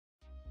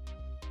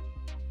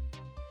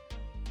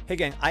Hey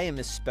gang, I am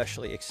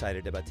especially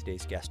excited about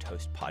today's guest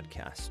host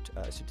podcast.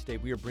 So today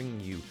we are bringing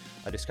you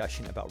a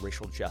discussion about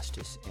racial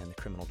justice and the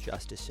criminal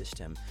justice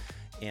system.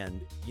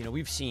 And, you know,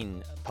 we've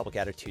seen public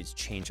attitudes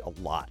change a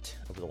lot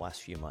over the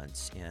last few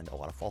months, and a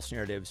lot of false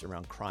narratives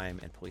around crime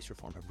and police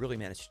reform have really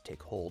managed to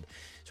take hold.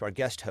 So our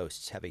guest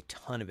hosts have a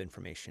ton of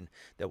information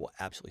that will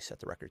absolutely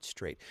set the record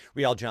straight.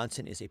 Riall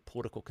Johnson is a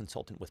political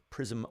consultant with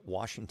Prism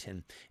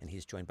Washington, and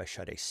he's joined by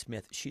Sade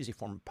Smith. She's a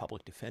former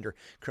public defender,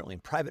 currently in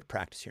private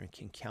practice here in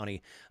King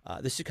County.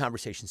 This is a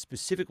conversation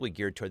specifically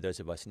geared toward those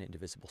of us in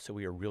Indivisible, so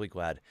we are really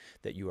glad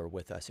that you are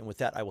with us. And with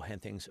that, I will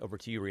hand things over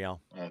to you,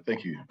 Riall.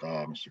 Thank you,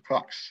 Mr.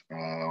 Cox.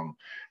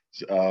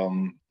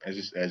 As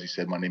you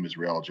said, my name is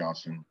Riall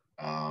Johnson,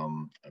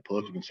 a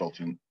political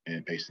consultant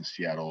based in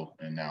Seattle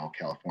and now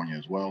California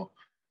as well.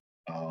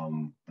 I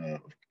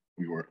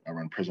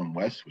run Prism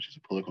West, which is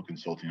a political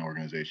consulting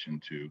organization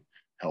to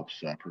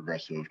helps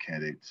progressive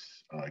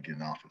candidates get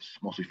in office,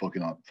 mostly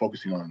focusing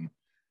on,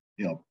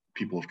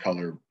 people of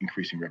color,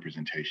 increasing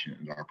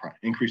representation.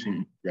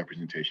 Increasing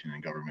representation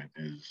in government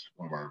is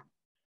one of our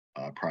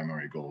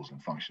primary goals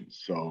and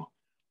functions. So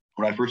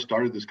when I first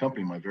started this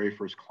company, my very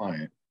first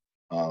client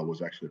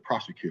was actually a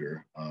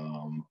prosecutor,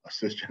 a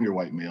cisgender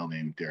white male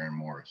named Darren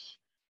Morris.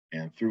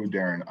 And through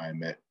Darren, I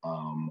met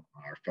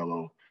our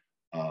fellow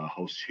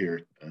host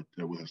here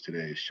with us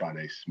today,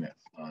 Sade Smith,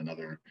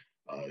 another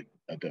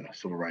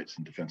civil rights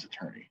and defense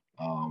attorney.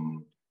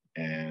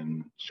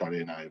 And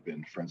Sade and I have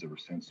been friends ever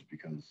since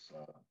because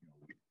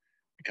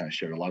we kind of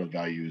shared a lot of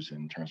values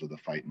in terms of the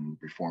fight and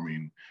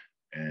reforming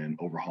and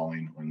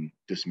overhauling and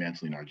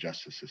dismantling our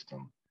justice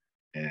system.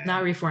 And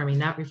not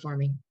reforming. I know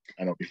reforming.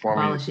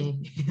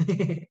 Abolishing.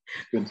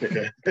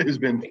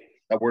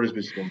 That word has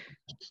been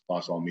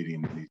lost all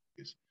meaning these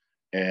days.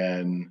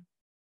 And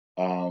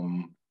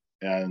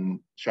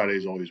Sade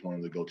is always one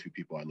of the go-to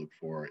people I look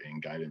for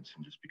in guidance,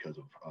 and just because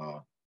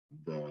of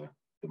the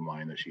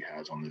mind that she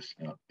has on this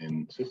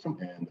in the system.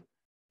 And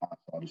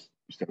I'll just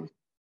instead of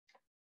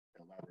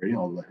elaborating,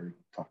 I'll let her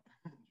talk.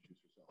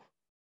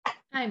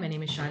 Hi, my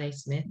name is Sade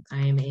Smith.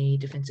 I am a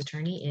defense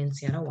attorney in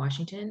Seattle,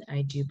 Washington.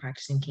 I do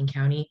practice in King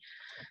County.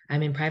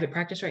 I'm in private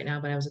practice right now,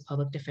 but I was a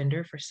public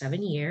defender for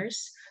 7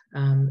 years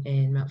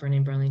in Mount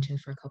Vernon, Burlington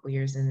for a couple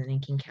years, and then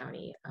in King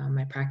County.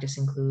 My practice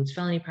includes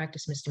felony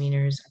practice,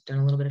 misdemeanors. I've done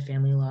a little bit of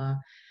family law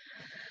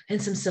and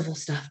some civil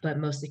stuff, but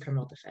mostly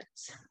criminal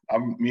defense.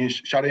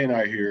 Sade and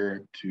I are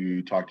here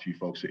to talk to you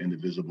folks at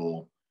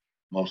Indivisible,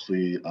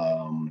 mostly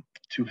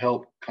to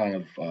help kind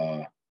of,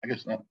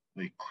 not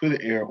like clear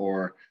the air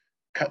or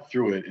cut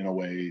through it in a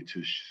way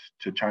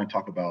to try and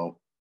talk about,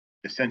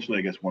 essentially,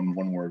 I guess one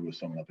word was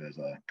summed up as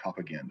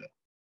propaganda.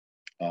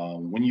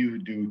 When you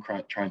do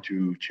trying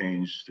to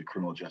change the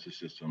criminal justice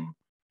system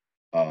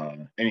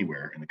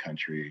anywhere in the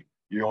country,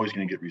 you're always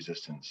going to get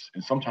resistance,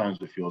 and sometimes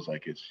it feels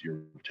like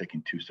you're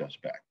taking 2 steps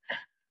back.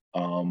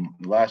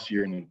 Last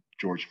year in the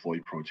George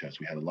Floyd protests,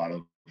 we had a lot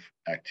of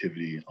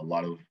activity, a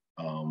lot of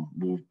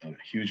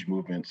huge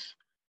movements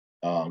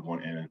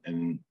going in,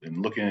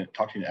 and looking at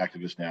talking to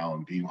activists now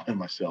and being one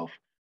myself,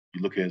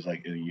 you look at it as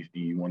like, and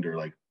you wonder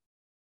like,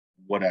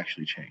 what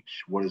actually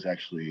changed? What has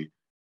actually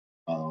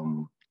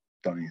done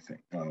anything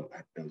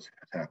has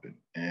happened?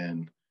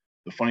 And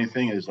the funny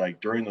thing is, like,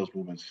 during those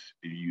movements,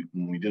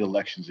 when we did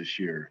elections this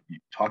year,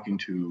 talking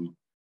to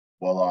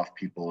well-off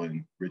people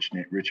in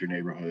richer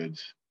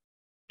neighborhoods,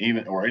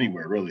 even or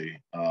anywhere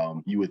really,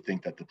 you would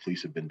think that the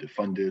police have been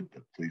defunded,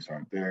 the police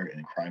aren't there,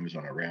 and crime is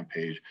on a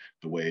rampage.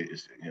 The way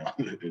is,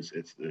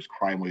 there's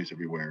crime waves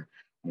everywhere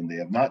when they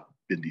have not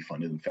been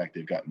defunded. In fact,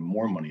 they've gotten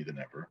more money than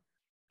ever,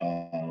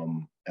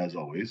 as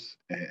always,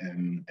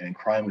 and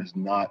crime is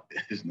not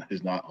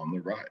on the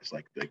rise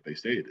like they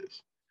say it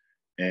is.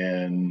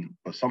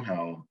 But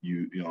somehow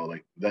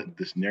like that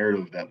this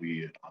narrative that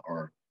we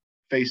are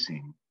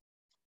facing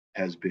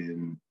has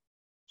been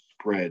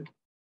spread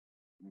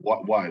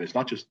wide. It's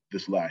not just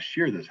this last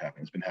year that's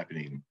happened. It's been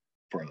happening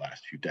for the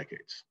last few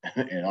decades,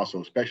 and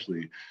also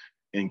especially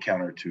in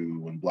counter to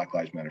when Black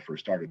Lives Matter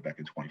first started back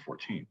in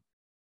 2014.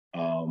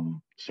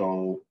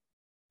 So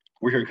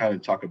we're here to kind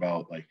of talk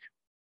about like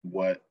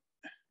where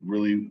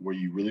you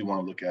really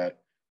want to look at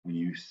when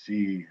you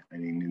see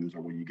any news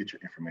or when you get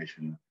your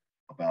information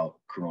about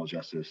criminal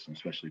justice and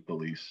especially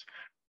police.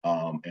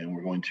 And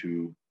we're going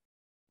to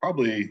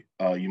probably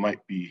you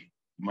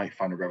might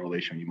find a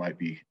revelation. You might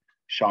be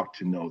shocked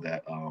to know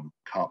that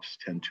cops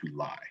tend to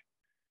lie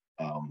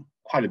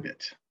quite a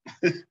bit.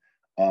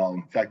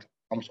 In fact,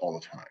 almost all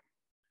the time.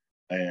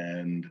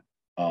 And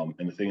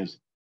the thing is,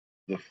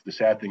 the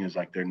sad thing is,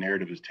 like, their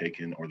narrative is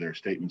taken, or their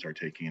statements are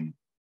taken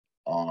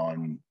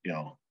on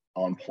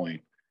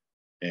point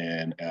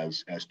and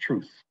as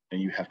truth,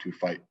 and you have to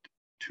fight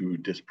to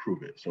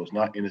disprove it. So it's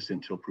not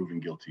innocent till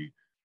proven guilty.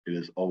 It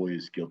is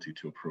always guilty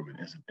till proven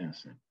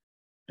innocent.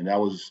 And that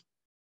was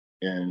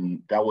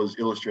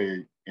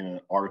illustrated in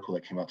an article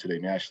that came out today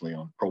nationally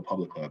on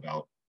ProPublica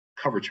about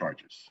cover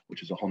charges,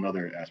 which is a whole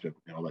nother aspect.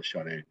 I'll let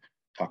Sade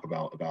talk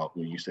about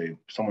when you say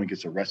someone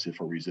gets arrested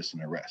for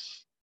resisting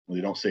arrest. Well,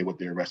 they don't say what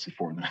they're arrested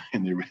for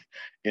in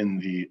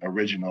the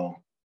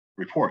original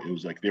report. It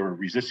was like they were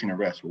resisting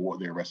arrest, but what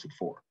were they arrested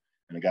for?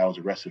 And the guy was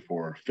arrested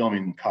for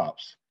filming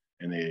cops,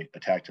 and they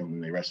attacked him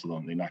and they arrested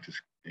him. They knocked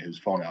his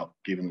phone out,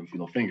 gave him the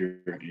middle finger,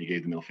 and he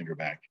gave the middle finger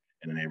back,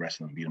 and then they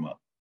arrested him, beat him up,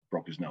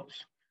 broke his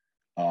nose.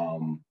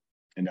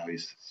 And now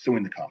he's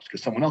suing the cops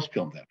because someone else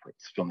filmed that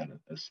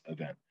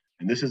event.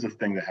 And this is a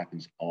thing that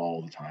happens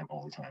all the time,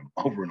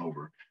 over and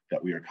over,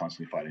 that we are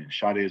constantly fighting. And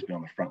Sade has been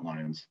on the front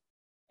lines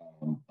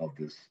of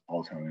this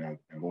all the time. And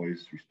I've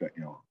always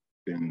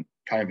been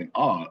kind of in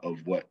awe of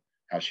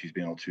how she's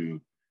been able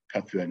to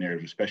cut through that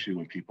narrative, especially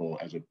when people,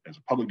 as a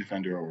public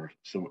defender or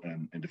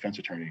and defense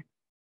attorney,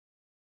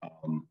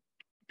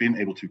 being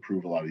able to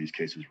prove a lot of these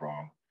cases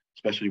wrong,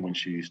 especially when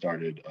she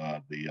started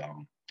the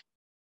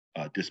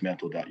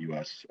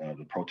Dismantle.us,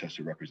 the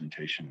protester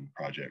representation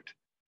project,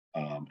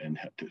 and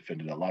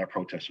defended a lot of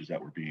protesters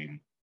that were being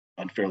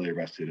unfairly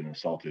arrested and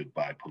assaulted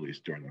by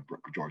police during the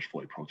George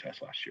Floyd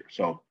protest last year.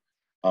 So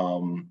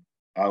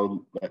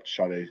I'll let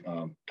Sade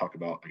talk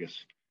about, I guess,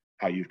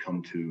 how you've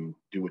come to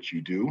do what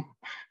you do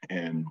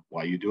and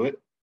why you do it,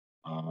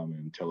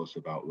 and tell us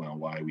about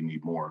why we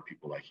need more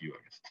people like you,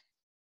 I guess.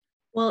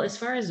 Well, as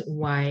far as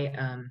why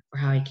or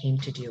how I came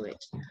to do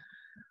it,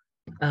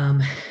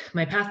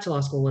 my path to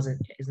law school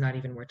is not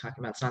even worth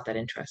talking about. It's not that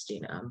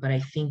interesting. But I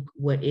think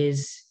what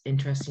is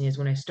interesting is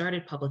when I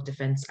started public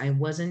defense, I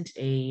wasn't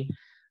a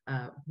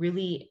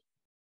really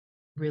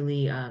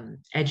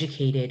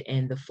educated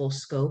in the full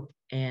scope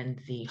and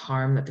the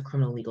harm that the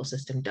criminal legal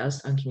system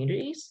does on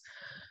communities.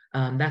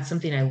 That's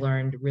something I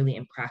learned really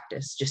in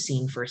practice, just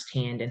seeing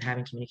firsthand and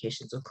having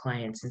communications with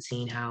clients and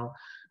seeing how,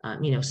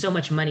 so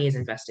much money is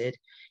invested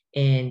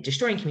in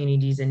destroying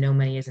communities and no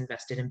money is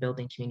invested in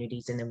building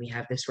communities. And then we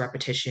have this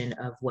repetition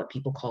of what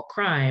people call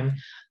crime.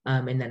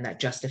 And then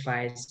that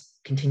justifies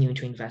continuing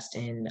to invest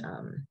in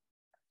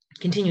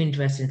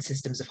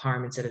systems of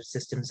harm instead of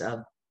systems of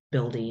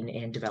building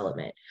and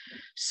development.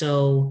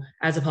 So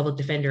as a public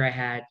defender, I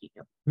had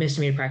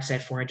misdemeanor practice, I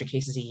had 400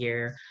 cases a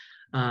year.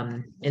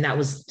 And that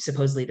was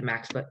supposedly the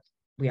max, but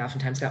we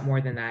oftentimes got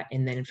more than that.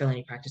 And then in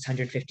felony practice,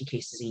 150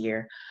 cases a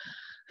year.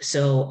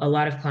 So a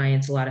lot of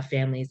clients, a lot of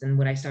families. And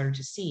what I started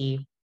to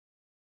see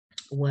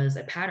was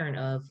a pattern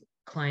of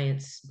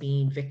clients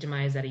being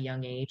victimized at a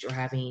young age or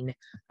having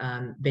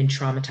been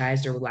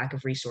traumatized or lack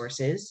of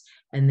resources,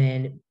 and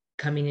then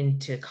coming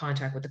into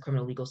contact with the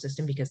criminal legal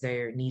system because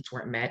their needs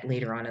weren't met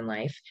later on in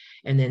life.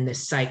 And then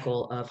this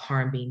cycle of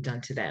harm being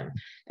done to them,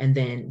 and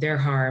then their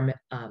harm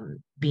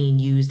being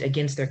used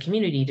against their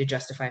community to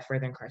justify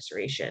further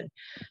incarceration.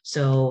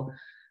 So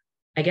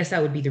I guess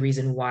that would be the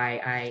reason why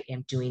I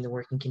am doing the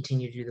work and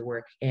continue to do the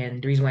work.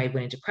 And the reason why I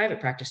went into private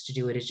practice to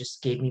do it is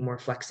just gave me more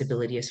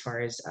flexibility as far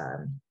as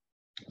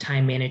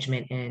time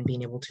management and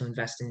being able to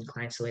invest in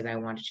clients the way that I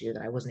wanted to do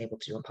that I wasn't able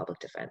to do in public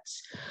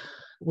defense.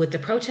 With the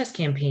protest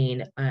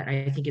campaign,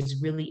 I think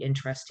is really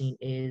interesting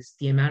is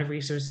the amount of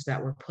resources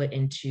that were put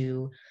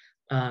into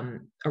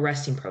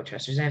arresting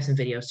protesters. I have some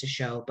videos to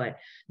show, but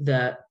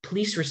the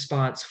police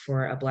response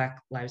for a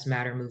Black Lives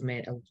Matter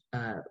movement,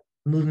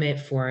 movement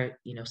for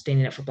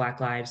standing up for Black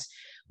lives,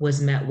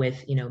 was met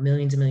with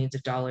millions and millions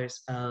of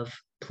dollars of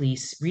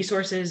police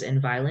resources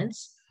and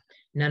violence,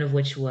 none of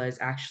which was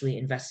actually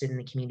invested in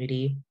the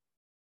community.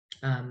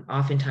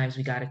 Oftentimes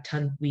we got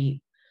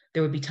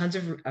there would be tons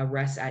of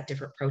arrests at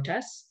different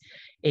protests.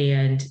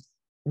 And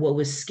what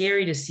was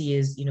scary to see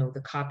is,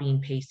 the copy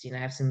and pasting. I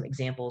have some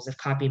examples of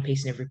copy and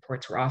pasting of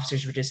reports where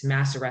officers would just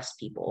mass arrest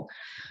people.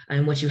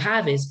 And what you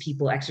have is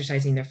people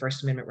exercising their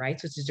First Amendment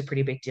rights, which is a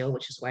pretty big deal,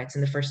 which is why it's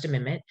in the First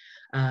Amendment,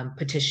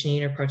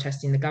 petitioning or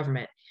protesting the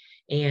government,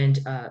 and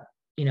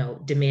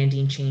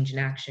demanding change in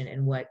action.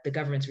 And what the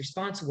government's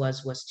response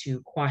was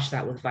to quash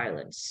that with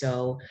violence.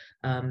 So,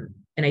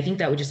 and I think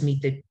that would just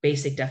meet the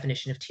basic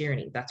definition of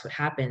tyranny. That's what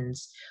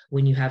happens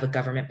when you have a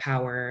government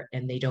power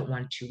and they don't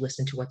want to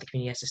listen to what the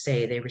community has to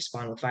say. They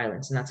respond with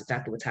violence. And that's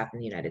exactly what's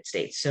happened in the United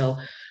States. So,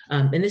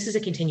 and this is a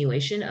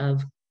continuation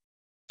of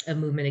a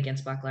movement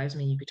against Black lives. I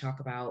mean, you could talk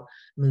about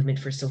movement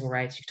for civil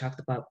rights. You could talk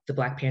about the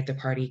Black Panther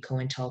Party,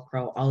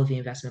 COINTELPRO, all of the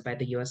investment by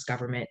the US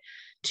government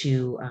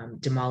to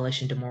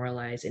demolish and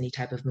demoralize any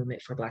type of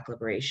movement for Black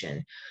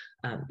liberation.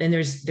 And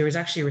there was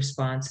actually a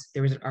response.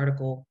 There was an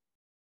article,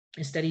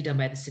 a study done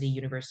by the City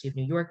University of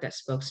New York that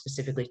spoke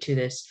specifically to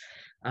this.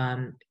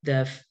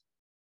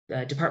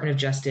 The Department of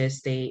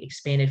Justice, they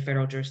expanded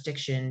federal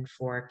jurisdiction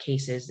for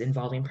cases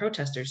involving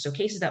protesters. So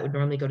cases that would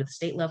normally go to the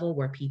state level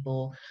where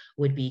people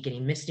would be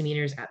getting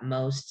misdemeanors at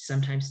most,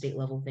 sometimes state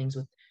level things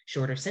with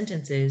shorter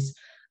sentences.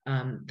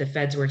 The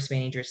feds were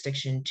expanding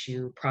jurisdiction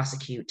to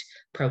prosecute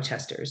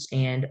protesters,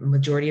 and a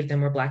majority of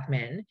them were Black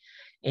men.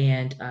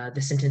 And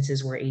the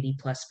sentences were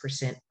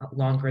 80+%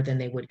 longer than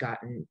they would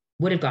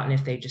have gotten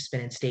if they'd just been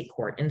in state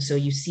court. And so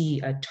you see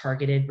a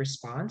targeted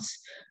response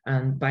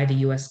by the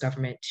US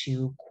government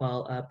to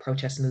quell a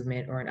protest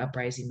movement or an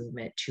uprising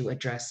movement to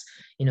address,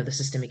 the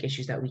systemic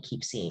issues that we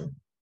keep seeing.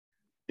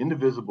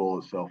 Indivisible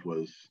itself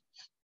was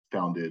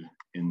founded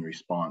in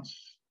response,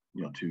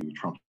 to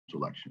Trump's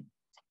election.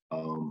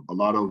 A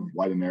lot of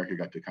white America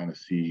got to kind of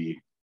see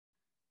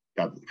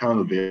got kind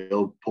of the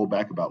veil pulled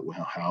back about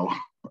how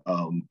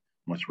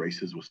much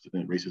racism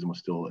was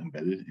still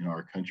embedded in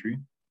our country.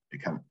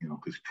 It kind of,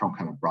 because Trump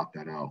kind of brought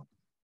that out.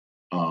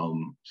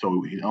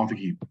 So I don't think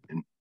he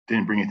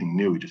didn't bring anything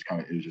new. It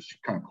was just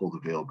kind of pulled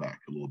the veil back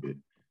a little bit.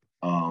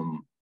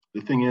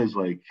 The thing is,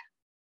 like,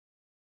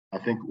 I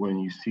think when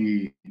you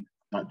see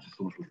not just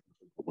so much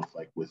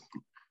with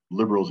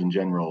liberals in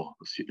general,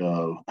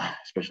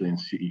 especially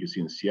you can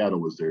see in Seattle,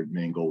 was their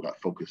main goal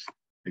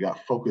They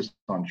got focused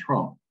on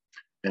Trump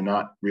and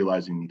not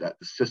realizing that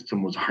the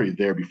system was already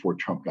there before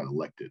Trump got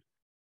elected.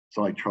 It's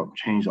not like Trump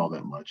changed all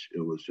that much.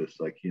 It was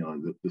just like,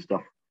 the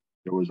stuff,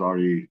 there was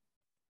already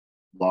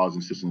laws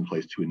and systems in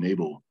place to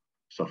enable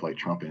stuff like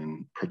Trump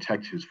and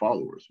protect his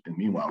followers. And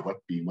meanwhile,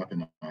 being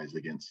weaponized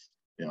against,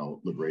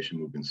 liberation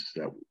movements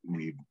that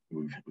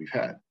we've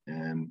had.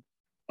 And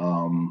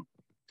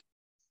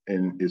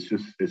it's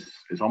just,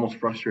 it's almost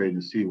frustrating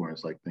to see where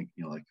it's like,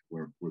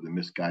 where the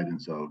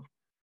misguidance of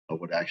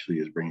what actually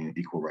is bringing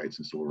equal rights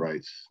and civil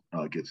rights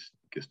gets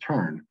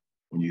turned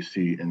when you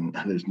see, and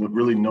there's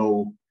really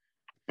no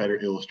better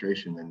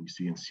illustration than you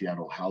see in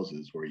Seattle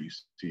houses where you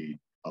see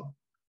a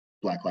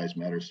Black Lives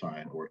Matter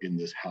sign, or in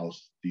this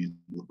house, these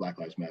Black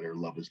Lives Matter,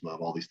 love is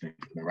love, all these things.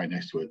 And then right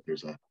next to it,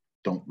 there's a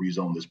don't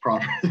rezone this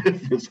property,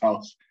 this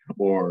house,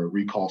 or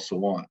recall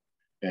Sawant.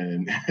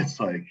 And it's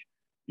like,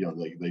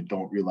 they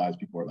don't realize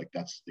people are like,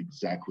 that's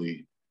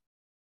exactly,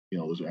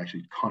 those are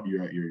actually,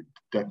 you're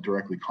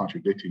directly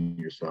contradicting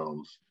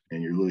yourselves,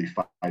 and you're really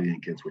fighting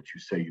against what you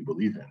say you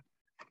believe in.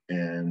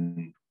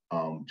 And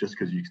just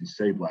because you can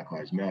say Black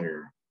Lives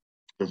Matter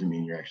doesn't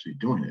mean you're actually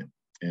doing it.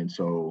 And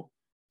so,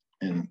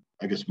 and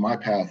I guess my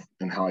path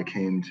and how I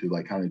came to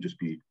like kind of just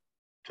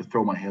to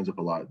throw my hands up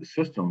a lot at the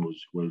system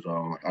was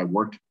I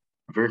worked,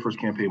 my very first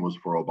campaign was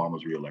for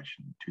Obama's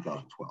reelection in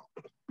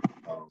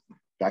 2012.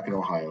 Back in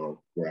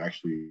Ohio, where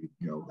actually,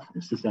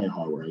 in Cincinnati,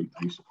 Ohio, where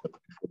I used to play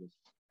before this,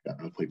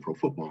 I played pro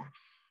football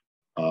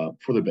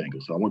for the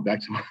Bengals. So I went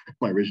back to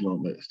my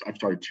original list. I've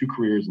started 2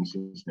 careers in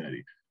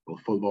Cincinnati, both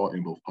football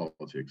and both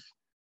politics.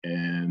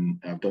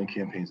 And I've done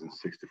campaigns in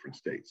 6 different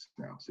states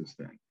now since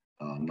then,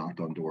 knocked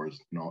on doors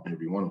in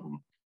every one of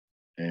them.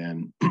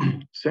 And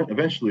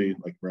eventually,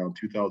 like around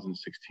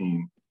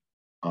 2016,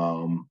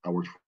 I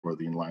worked for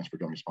the Alliance for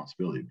Gun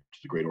Responsibility, which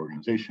is a great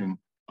organization.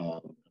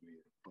 But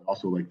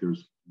also, like, you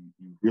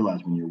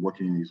realize when you're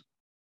working in these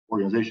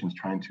organizations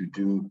trying to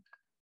do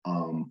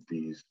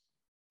these,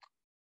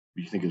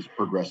 you think is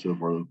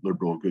progressive or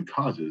liberal good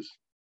causes,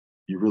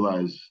 you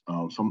realize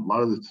a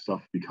lot of this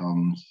stuff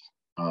becomes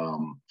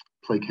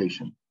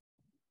placation.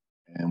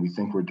 And we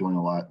think we're doing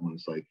a lot when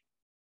it's like,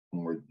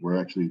 when we're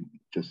actually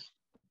just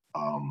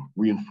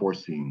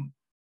reinforcing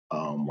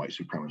white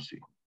supremacy.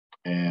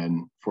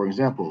 And for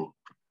example,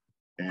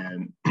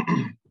 and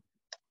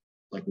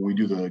like when we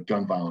do the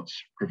gun violence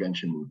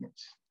prevention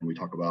movements, and we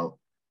talk about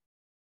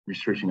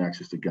restricting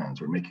access to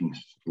guns or making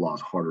laws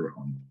harder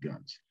on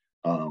guns,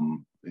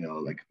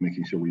 like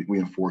making sure we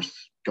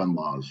enforce gun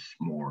laws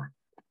more,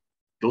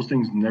 those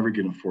things never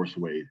get enforced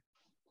the way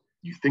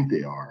you think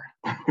they are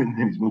in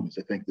these movements.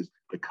 I think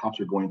the cops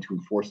are going to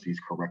enforce these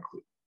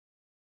correctly.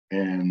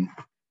 And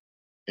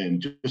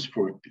just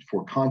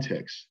for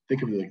context,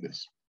 think of it like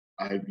this.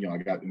 I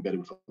got embedded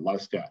with a lot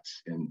of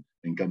stats in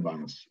gun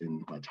violence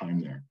in my time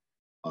there.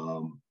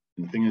 And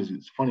the thing is,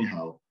 it's funny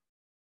how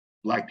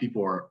Black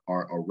people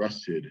are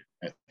arrested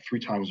at 3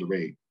 times the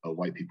rate of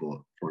white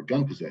people for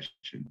gun possession,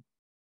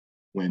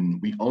 when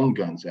we own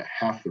guns at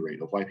half the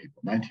rate of white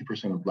people.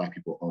 19% of Black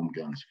people own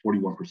guns,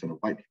 41% of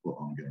white people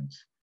own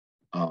guns.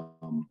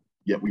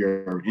 Yet we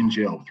are in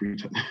jail 3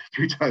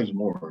 times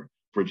more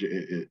for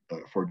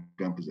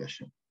gun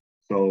possession.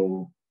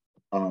 So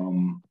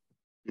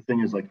the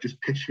thing is, like,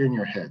 just picture in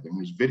your head, and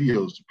there's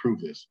videos to prove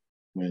this,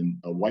 when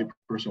a white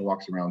person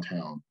walks around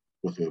town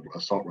with an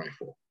assault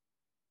rifle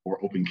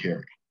or open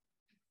carry,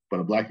 but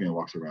a Black man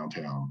walks around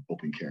town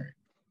open carry.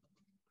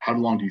 How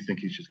long do you think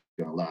he's just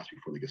going to last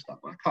before they get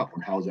stopped by a cop?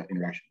 And how is that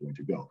interaction going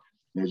to go?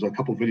 And there's a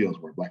couple of videos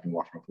where a Black man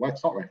walks around with a white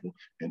assault rifle,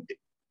 and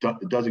a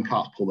dozen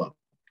cops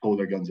pull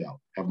their guns out,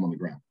 have them on the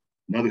ground.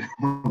 Another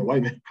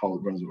white man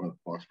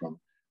walks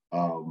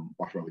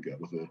around the gut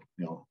with a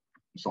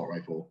assault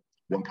rifle.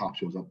 One cop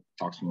shows up,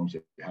 talks to him,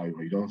 says, "How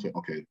are you doing?" Say,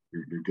 "Okay,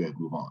 you're good,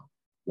 move on."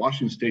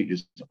 Washington State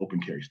is an open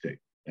carry state,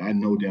 and I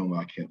know damn well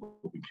I can't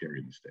open carry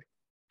in the state.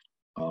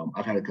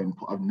 I've had a gun.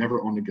 I've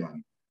never owned a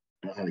gun,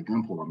 and I've had a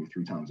gun pulled on me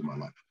 3 times in my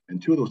life, and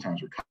 2 of those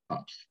times were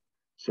cops.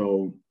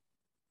 So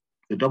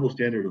the double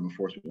standard of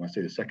enforcement, when I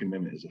say the Second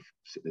Amendment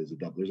there's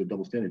a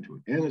double standard to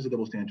it, and there's a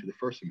double standard to the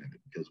First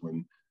Amendment, because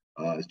when,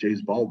 as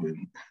James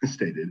Baldwin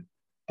stated,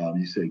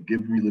 you say,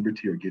 "Give me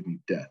liberty or give me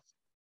death."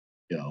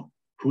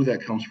 Who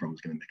that comes from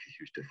is going to make a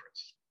huge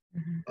difference.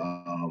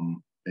 Mm-hmm.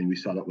 And we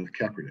saw that with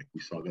Kaepernick.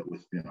 We saw that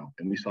with,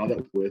 and we saw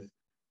that with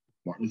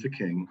Martin Luther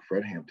King,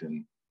 Fred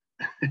Hampton,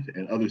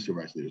 and other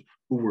civil rights leaders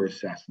who were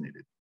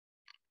assassinated.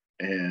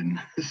 And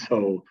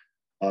so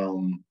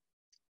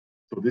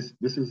this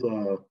is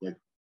like,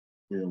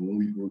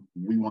 when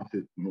we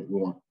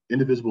want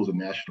Indivisible is a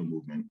national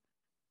movement.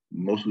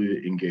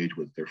 mostly engage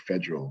with their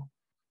federal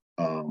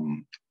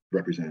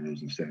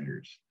representatives and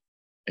senators.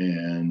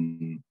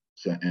 And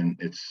so, and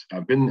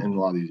I've been in a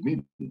lot of these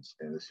meetings,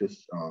 and it's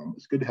just,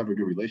 it's good to have a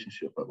good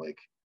relationship, but like,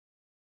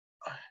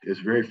 it's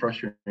very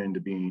frustrating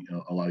to be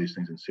a lot of these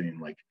things and saying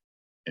like,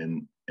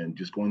 and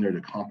just going there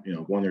to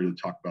going there to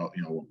talk about,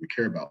 what we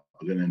care about,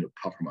 but then end up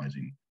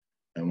compromising.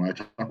 And when I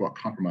talk about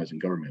compromising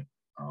government,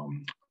 I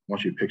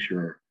want you to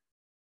picture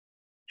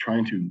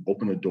trying to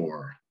open a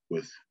door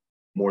with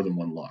more than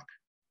one lock.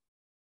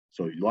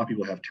 So a lot of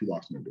people have two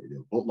locks on their door. You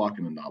have a bolt lock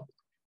and a knob lock,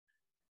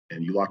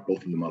 and you lock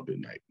both of them up at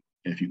night.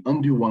 And if you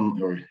undo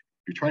one, or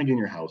you're trying to get in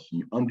your house and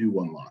you undo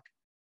one lock,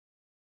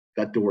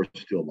 that door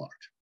is still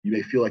locked. You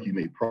may feel like you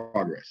made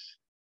progress,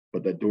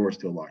 but that door is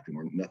still locked and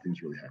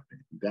nothing's really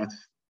happening. That's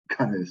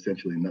kind of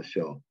essentially, in a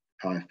nutshell,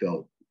 how I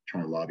felt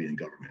trying to lobby in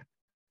government.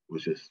 It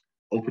was just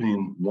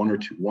opening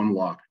one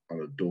lock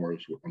on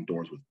doors with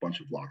a bunch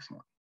of locks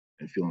on,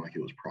 and feeling like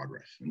it was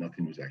progress and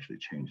nothing was actually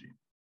changing.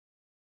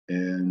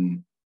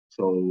 And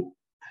so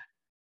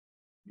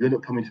you end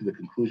up coming to the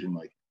conclusion,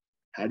 like,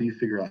 how do you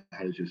figure out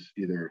how to just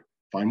either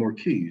find more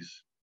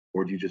keys,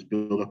 or do you just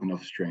build up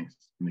enough strength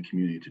in the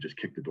community to just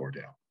kick the door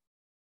down?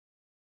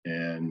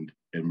 And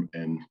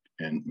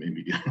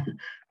maybe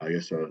I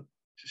guess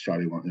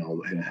Sade,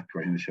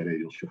 right into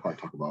Sade, she'll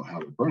probably talk about how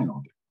to burn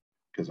all day,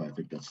 because I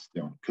think that's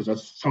because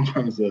that's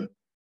sometimes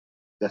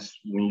that's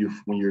when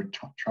you're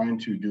trying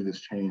to do this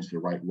change the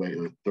right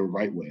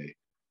way,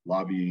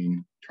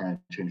 lobbying, trying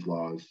to change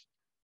laws,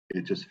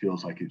 it just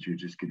feels like you're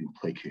just getting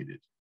placated,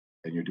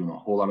 and you're doing a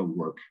whole lot of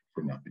work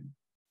for nothing.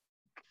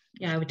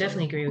 Yeah, I would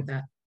definitely agree with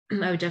that.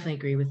 I would definitely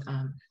agree with,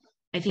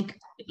 I think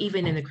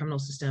even in the criminal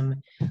system,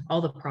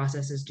 all the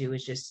processes do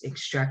is just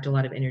extract a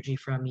lot of energy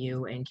from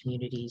you and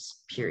communities,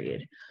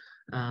 period.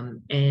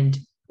 And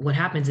what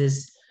happens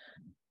is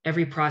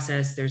every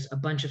process, there's a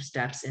bunch of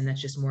steps, and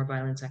that's just more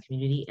violence on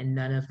community and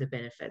none of the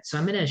benefits. So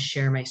I'm going to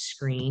share my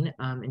screen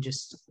and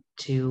just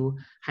to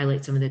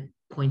highlight some of the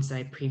points that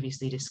I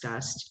previously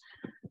discussed.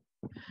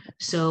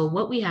 So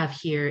what we have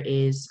here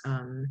is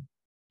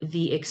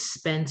the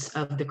expense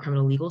of the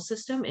criminal legal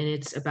system, and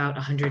it's about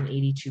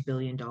 $182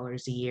 billion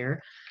a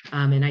year.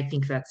 And I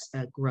think that's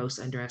a gross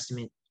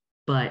underestimate,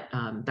 but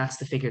that's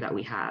the figure that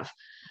we have.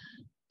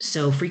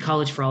 So free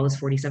college for all is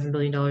 $47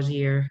 billion a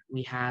year.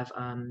 We have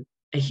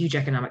a huge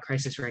economic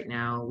crisis right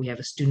now. We have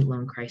a student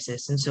loan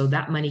crisis. And so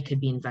that money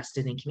could be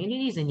invested in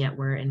communities, and yet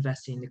we're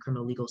investing in the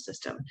criminal legal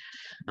system.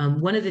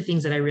 One of the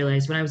things that I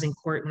realized when I was in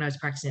court, when I was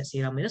practicing at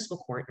Seattle Municipal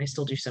Court, and I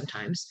still do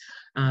sometimes,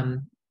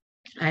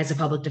 as a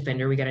public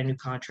defender, we got a new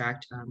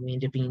contract. We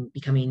ended up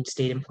becoming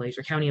state employees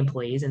or county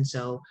employees. And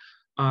so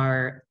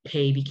our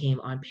pay became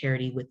on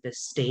parity with the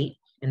state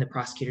and the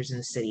prosecutors in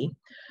the city.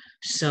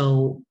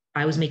 So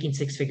I was making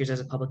six figures as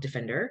a public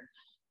defender.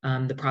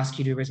 The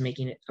prosecutor was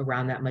making it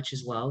around that much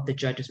as well. The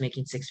judge was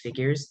making six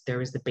figures. There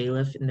was the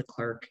bailiff and the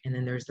clerk, and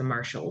then there's the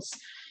marshals.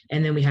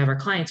 And then we have our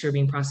clients who are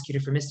being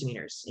prosecuted for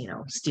misdemeanors,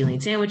 stealing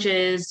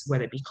sandwiches,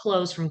 whether it be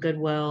clothes from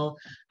Goodwill,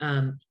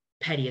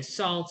 petty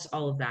assaults,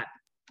 all of that.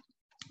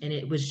 And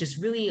it was just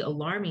really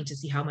alarming to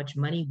see how much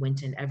money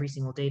went in every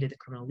single day to the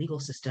criminal legal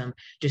system,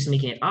 just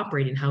making it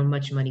operate, and how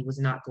much money was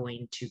not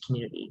going to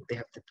community. They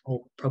have the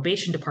whole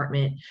probation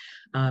department,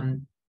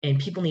 and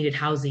people needed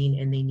housing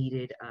and they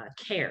needed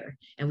care,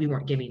 and we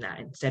weren't giving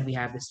that. Instead, we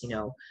have this,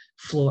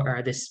 floor,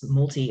 or this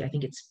I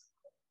think it's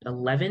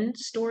 11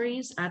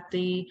 stories at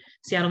the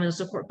Seattle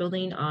Municipal Court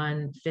building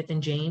on 5th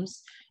and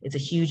James. It's a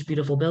huge,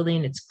 beautiful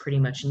building. It's pretty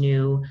much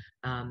new,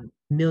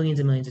 millions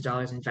and millions of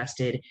dollars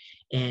invested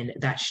in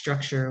that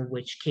structure,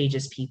 which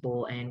cages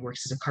people and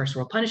works as a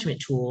carceral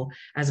punishment tool,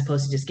 as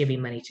opposed to just giving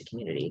money to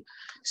community.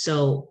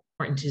 So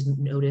important to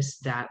notice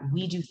that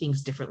we do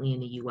things differently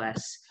in the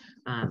US.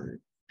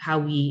 How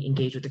we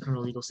engage with the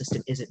criminal legal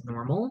system isn't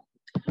normal.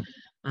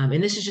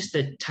 And this is just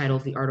the title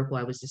of the article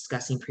I was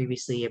discussing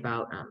previously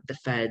about the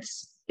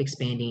feds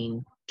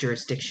expanding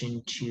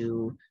jurisdiction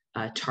to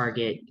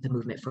target the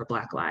movement for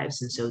Black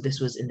lives. And so this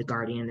was in The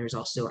Guardian. There's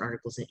also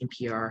articles in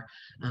NPR,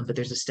 but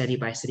there's a study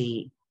by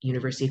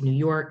University of New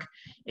York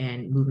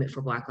and Movement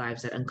for Black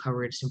Lives that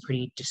uncovered some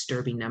pretty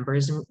disturbing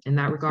numbers in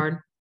that regard.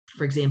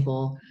 For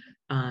example,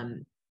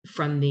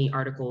 from the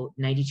article,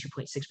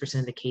 92.6%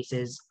 of the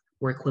cases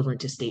were equivalent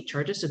to state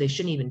charges, so they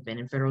shouldn't even been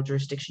in federal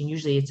jurisdiction.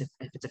 Usually if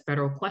it's a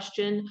federal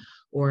question,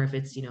 or if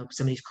it's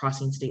somebody's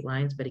crossing state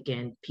lines. But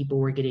again, people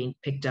were getting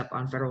picked up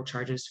on federal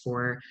charges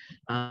for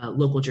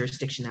local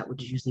jurisdiction that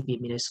would usually be a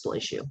municipal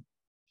issue.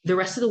 The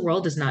rest of the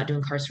world does not do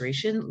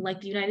incarceration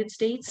like the United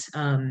States.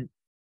 The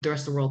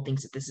rest of the world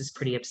thinks that this is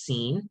pretty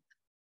obscene.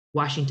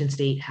 Washington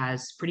State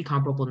has pretty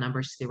comparable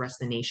numbers to the rest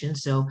of the nation.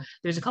 So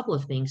there's a couple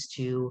of things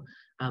to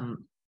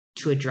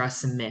address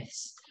some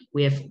myths.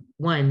 We have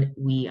one,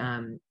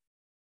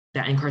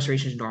 that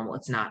incarceration is normal.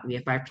 It's not. We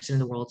have 5% of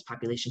the world's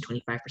population,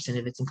 25%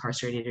 of it's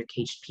incarcerated or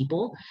caged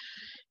people,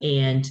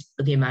 and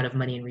the amount of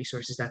money and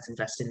resources that's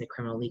invested in the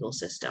criminal legal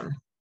system.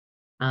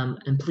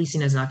 and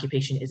policing as an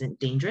occupation isn't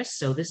dangerous.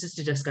 So this is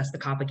to discuss the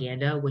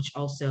propaganda, which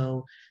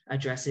also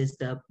addresses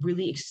the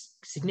really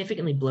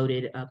significantly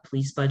bloated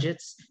police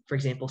budgets. For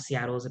example,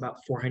 Seattle is about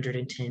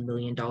 $410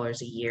 million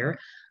a year.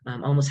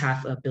 Almost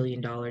 $500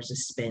 million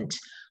is spent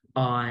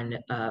on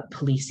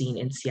policing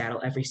in Seattle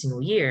every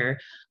single year,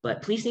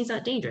 but policing is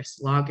not dangerous.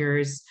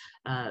 Loggers,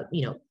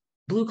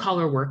 blue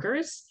collar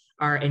workers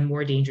are in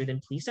more danger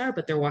than police are,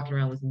 but they're walking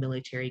around with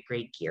military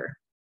grade gear.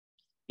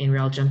 And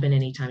Riall, jump in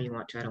anytime you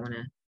want to. I don't want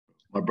to.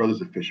 My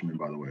brother's a fisherman,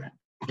 by the way.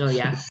 Oh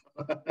yeah.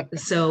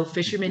 So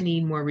fishermen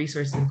need more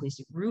resources than police.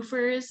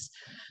 Roofers,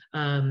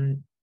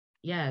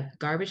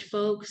 garbage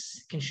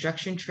folks,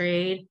 construction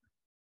trade,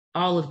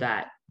 all of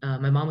that.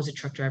 My mom was a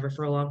truck driver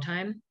for a long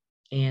time,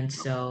 and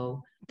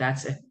so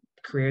that's a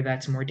career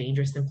that's more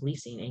dangerous than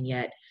policing. And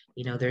yet,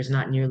 there's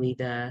not nearly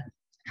the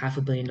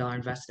 $500 million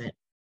investment.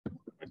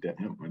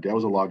 My dad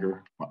was a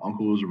logger. My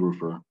uncle was a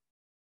roofer.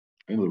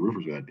 I know the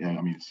roofers are that. Yeah,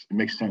 I mean, it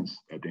makes sense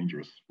that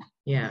dangerous.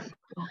 Yeah.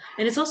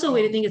 And it's also a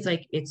way to think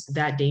it's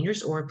that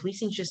dangerous, or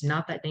policing's just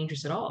not that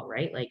dangerous at all,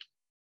 right? Like,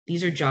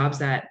 these are jobs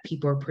that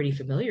people are pretty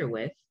familiar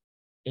with,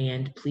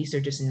 and police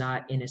are just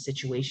not in a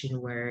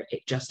situation where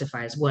it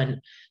justifies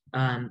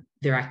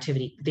their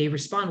activity. They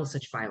respond with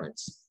such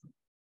violence.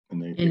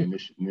 And they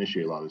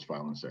initiate a lot of this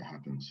violence that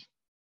happens.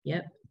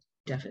 Yep,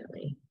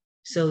 definitely.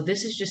 So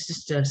this is just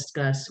to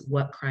discuss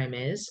what crime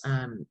is.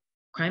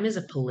 Crime is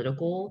a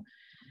political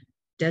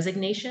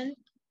designation.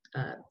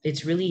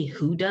 It's really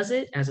who does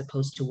it as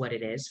opposed to what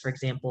it is. For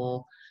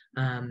example,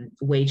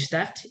 wage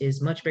theft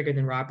is much bigger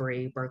than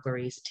robbery,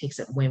 burglaries. It takes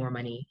up way more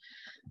money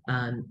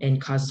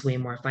and causes way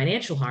more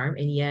financial harm.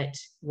 And yet,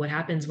 what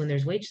happens when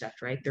there's wage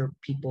theft, right?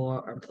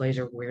 Employees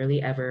are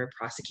rarely ever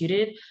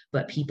prosecuted,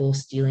 but people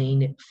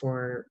stealing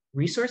for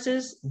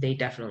resources, they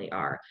definitely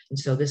are. And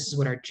so this is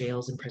what our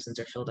jails and prisons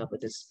are filled up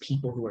with, is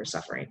people who are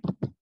suffering.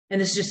 And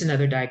this is just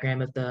another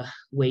diagram of the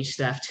wage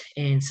theft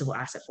and civil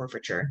asset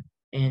forfeiture.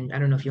 And I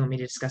don't know if you want me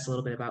to discuss a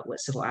little bit about what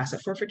civil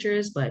asset forfeiture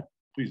is, but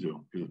please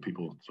do,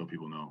 so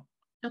people know.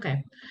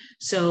 Okay,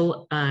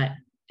 so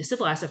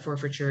civil asset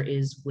forfeiture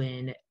is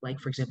when, like,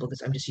 for example,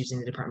 I'm just using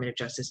the Department of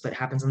Justice, but it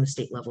happens on the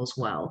state level as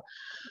well,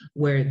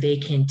 where they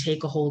can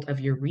take a hold of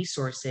your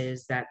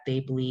resources that they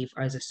believe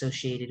are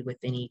associated with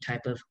any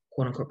type of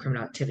quote unquote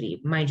criminal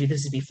activity. Mind you,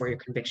 this is before your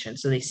conviction,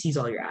 so they seize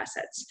all your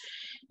assets.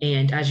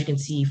 And as you can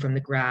see from the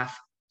graph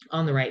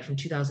on the right, from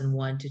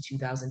 2001 to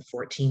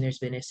 2014, there's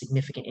been a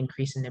significant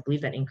increase, and I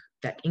believe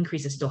that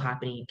increase is still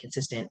happening and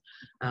consistent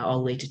all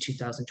the way to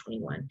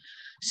 2021.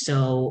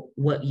 So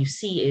what you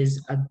see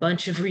is a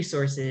bunch of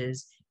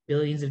resources,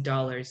 billions of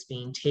dollars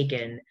being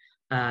taken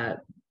and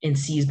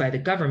seized by the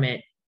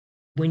government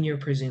when you're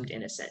presumed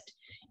innocent.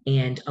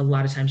 And a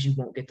lot of times you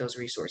won't get those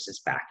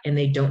resources back, and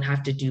they don't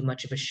have to do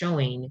much of a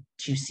showing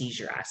to seize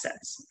your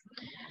assets.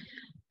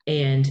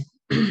 And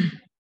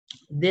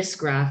this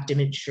graph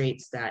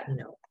demonstrates that,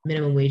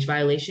 minimum wage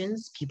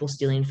violations, people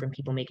stealing from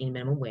people making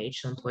minimum wage,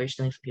 so employers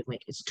stealing from people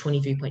making, it's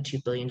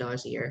 $23.2 billion a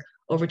year.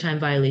 Overtime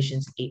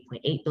violations,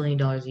 $8.8 billion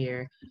a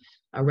year.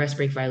 Rest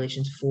break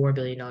violations, $4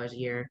 billion a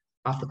year.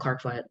 Off the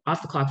clock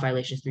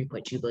violations,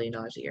 $3.2 billion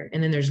a year.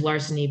 And then there's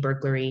larceny,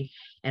 burglary,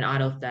 and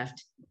auto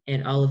theft,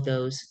 and all of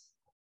those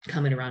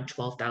come in around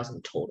 $12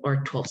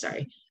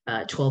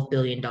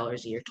 billion a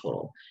year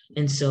total.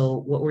 And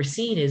so what we're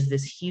seeing is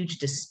this huge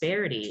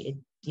disparity.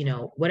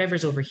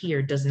 Whatever's over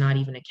here does not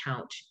even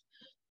account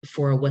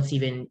for what's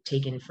even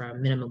taken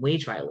from minimum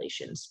wage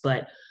violations.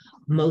 But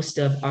most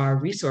of our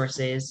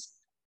resources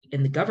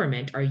in the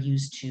government are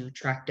used to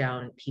track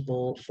down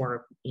people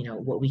for,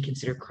 what we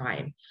consider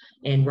crime.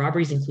 And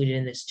robbery is included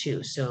in this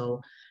too.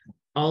 So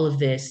all of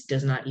this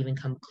does not even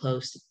come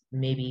close,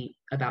 maybe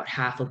about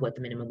half of what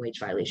the minimum wage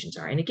violations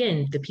are. And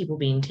again, the people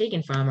being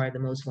taken from are the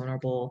most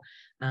vulnerable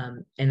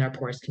and our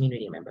poorest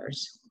community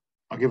members.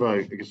 I'll give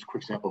a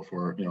quick sample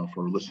for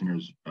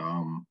listeners,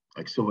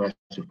 like civil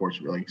asset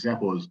forfeiture. Like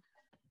example is,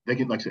 they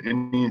can, like, say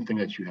anything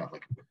that you have,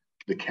 like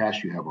the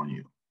cash you have on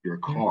you, your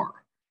car,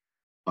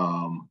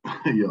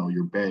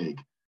 your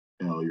bag,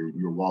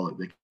 your wallet.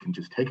 They can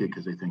just take it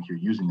because they think you're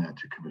using that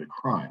to commit a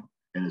crime,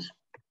 and it's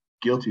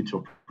guilty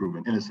till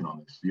proven innocent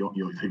on this.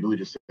 They really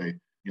just say,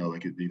 you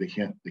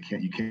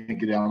can't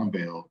get out on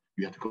bail.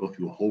 You have to go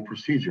through a whole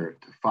procedure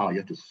to file. You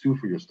have to sue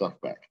for your stuff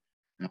back.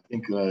 And I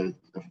think,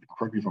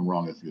 correct me if I'm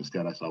wrong, I think the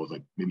stat I saw was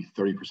like maybe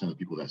 30% of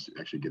people that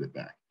actually get it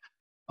back.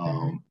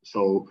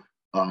 So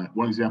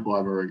one example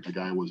I've heard, a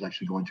guy was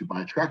actually going to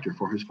buy a tractor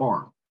for his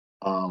farm,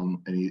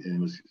 and he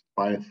was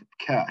buying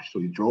cash. So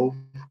he drove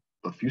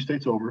a few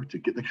states over to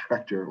get the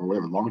tractor or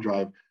whatever, long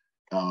drive,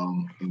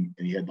 and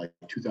he had like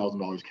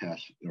 $2,000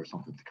 cash or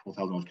something, a couple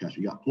 $1,000 cash.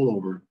 He got pulled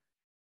over.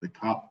 The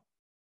cop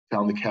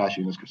found the cash,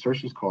 and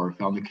searched his car,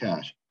 found the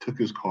cash, took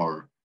his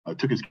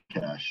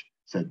cash,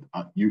 said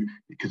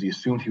because he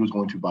assumed he was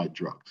going to buy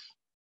drugs.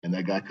 And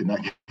that guy could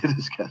not get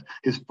his cash.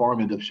 His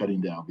farm ended up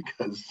shutting down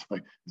because,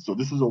 so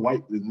this was a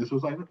white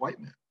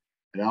man.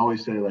 And I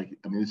always say,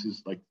 this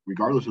is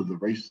regardless of the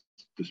race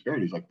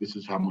disparities, this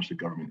is how much the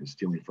government is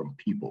stealing from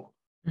people.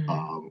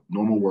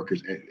 normal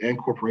workers and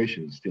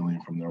corporations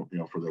stealing from their,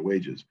 for their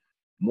wages,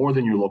 more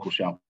than your local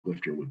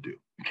shoplifter would do,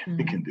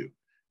 can do,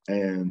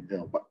 and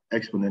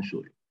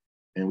exponentially.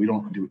 And we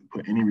don't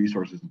put any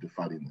resources into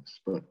fighting this.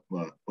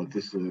 But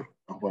this is,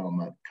 well, I'm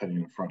not cutting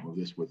in front of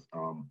this with,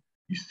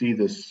 you see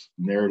this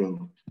narrative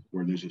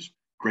where there's this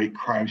great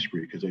crime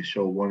spree because they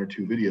show 1 or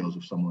 2 videos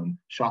of someone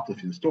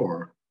shoplifting the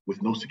store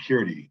with no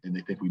security, and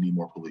they think we need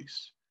more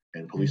police.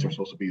 And police are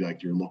supposed to be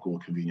like your local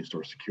convenience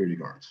store security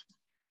guards.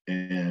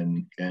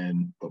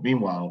 But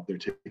meanwhile, they're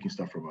taking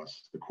stuff from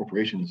us. The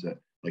corporations that,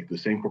 like the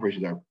same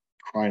corporations that are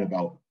crying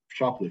about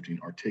shoplifting,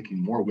 are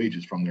taking more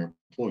wages from their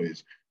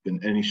employees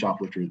than any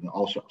shoplifter, than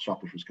all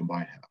shoplifters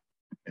combined have.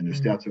 And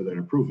there's stats are there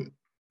to prove it.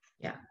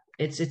 Yeah,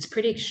 it's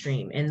pretty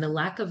extreme. And the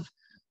lack of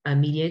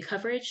media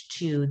coverage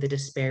to the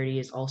disparity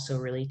is also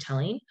really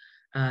telling.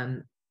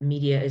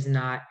 Media is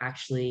not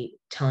actually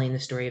telling the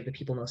story of the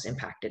people most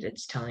impacted.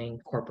 It's telling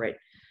corporate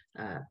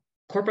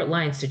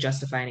lines to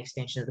justify an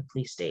expansion of the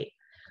police state.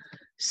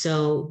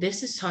 So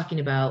this is talking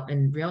about,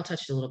 and Riall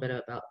touched a little bit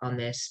about on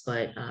this,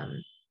 but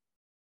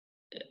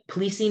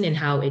policing and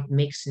how it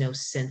makes no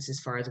sense as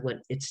far as what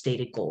its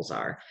stated goals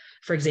are.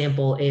 For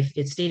example, if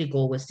its stated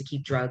goal was to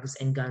keep drugs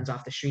and guns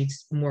off the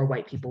streets, more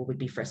white people would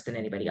be frisked than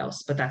anybody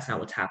else, but that's not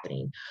what's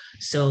happening.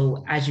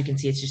 So as you can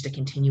see, it's just a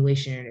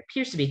continuation, and it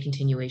appears to be a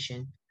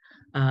continuation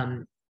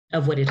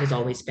of what it has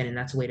always been, and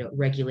that's a way to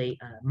regulate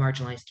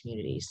marginalized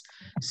communities.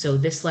 So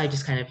this slide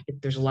just kind of,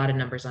 there's a lot of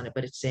numbers on it,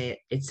 but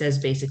it says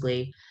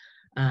basically,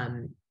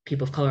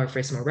 people of color are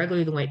frisked more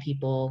regularly than white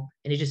people,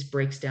 and it just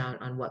breaks down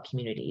on what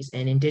communities.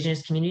 And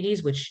Indigenous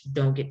communities, which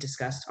don't get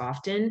discussed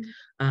often,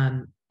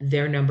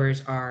 their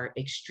numbers are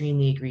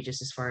extremely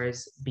egregious as far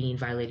as being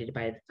violated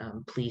by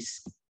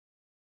police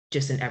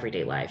just in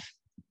everyday life.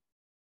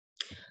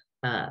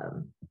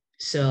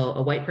 So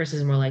a white person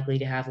is more likely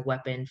to have a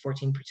weapon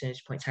 14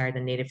 percentage points higher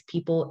than Native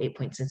people,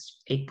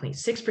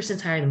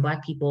 8.6% higher than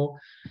Black people,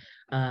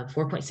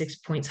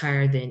 4.6 points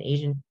higher than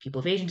Asian people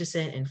of Asian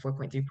descent, and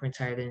 4.3 points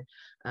higher than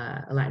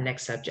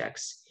Latinx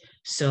subjects.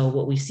 So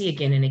what we see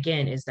again and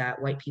again is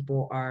that white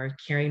people are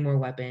carrying more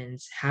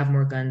weapons, have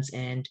more guns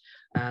and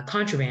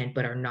contraband,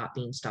 but are not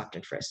being stopped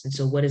and frisked. And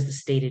so what is the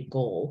stated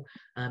goal,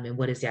 and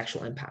what is the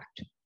actual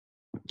impact?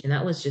 And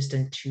that was just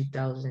in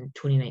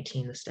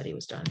 2019, the study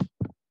was done.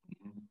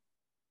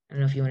 I don't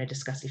know if you want to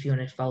discuss, if you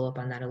want to follow up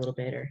on that a little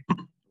bit, or.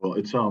 Well,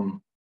 it's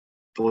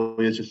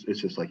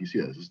just like you see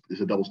it. It's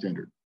a double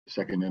standard.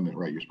 Second Amendment,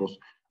 right?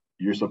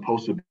 You're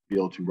supposed to be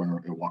able to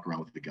run and walk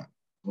around with a gun.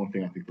 One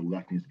thing I think the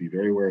left needs to be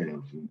very wary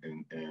of,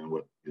 and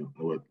what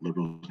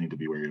liberals need to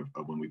be wary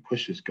of when we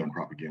push this gun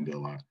propaganda a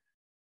lot.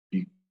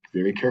 Be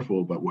very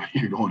careful about where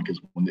you're going, because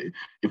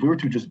if we were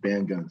to just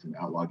ban guns and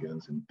outlaw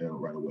guns and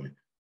right away,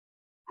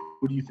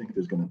 who do you think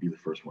is going to be the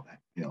first one,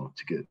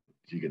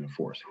 to get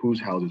enforced? Whose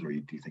houses do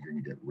you think are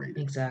going to get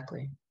raided?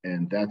 Exactly.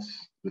 And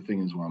that's the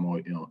thing is, when I'm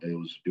always,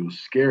 it was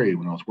scary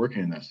when I was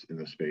working in this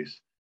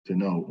space to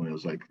know when it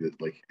was like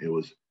it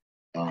was.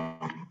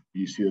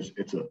 You see this.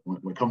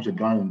 When it comes to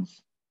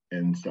guns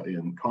and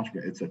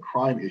contraband, it's a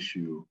crime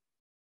issue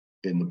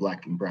in the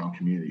Black and brown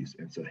communities.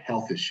 It's a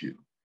health issue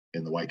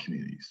in the white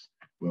communities.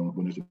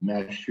 When there's a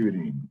mass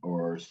shooting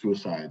or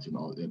suicides and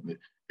all,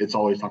 it's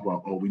always talk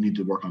about, we need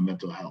to work on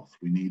mental health.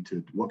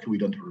 What can we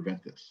do to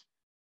prevent this?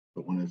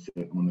 But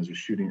when there's a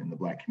shooting in the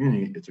Black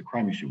community, it's a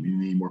crime issue. We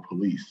need more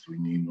police. We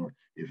need more.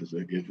 If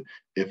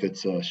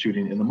it's a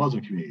shooting in the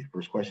Muslim community,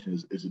 first question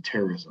is it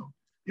terrorism?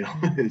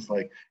 It's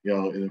like,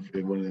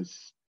 when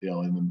it's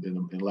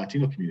in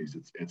Latino communities,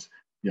 it's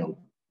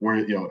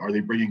where are they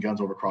bringing guns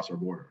over across our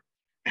border?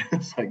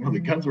 It's like, no, the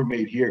guns were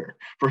made here.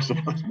 First of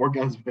all, more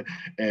guns,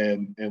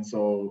 and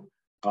so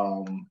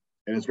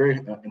and it's very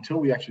until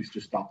we actually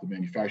just stop the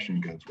manufacturing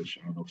of guns, which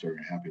I don't know if it's ever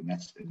going to happen.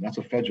 That's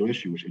a federal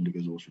issue which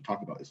Indivisible should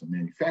talk about. It's the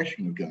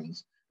manufacturing of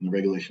guns and the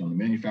regulation on the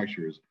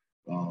manufacturers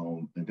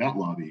and that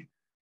lobby.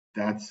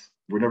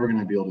 We're never going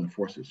to be able to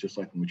enforce it. It's just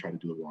like when we try to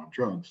do the war on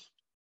drugs,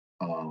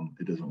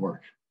 it doesn't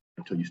work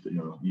until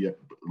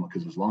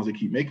because as long as they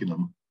keep making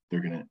them,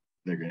 they're gonna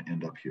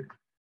end up here.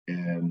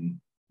 And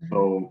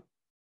so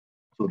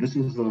this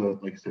is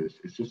like I said,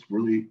 it's just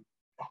really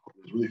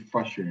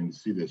frustrating to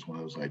see this when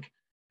I was like,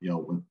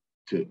 when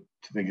to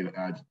think it,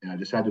 and I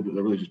just had to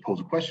really just pose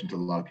a question to a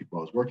lot of people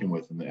I was working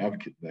with in the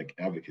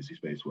advocacy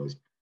space was,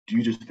 do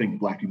you just think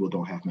Black people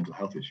don't have mental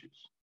health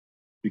issues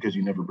because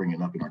you never bring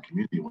it up in our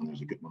community when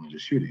there's a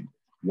shooting?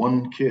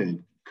 One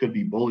kid could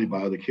be bullied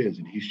by other kids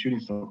and he's shooting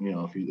something,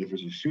 if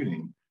there's a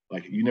shooting,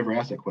 like you never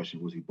ask that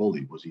question, was he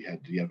bullied? Did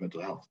he have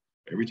mental health?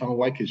 Every time a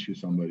white kid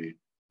shoots somebody,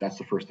 that's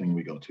the first thing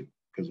we go to,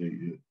 because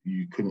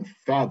you couldn't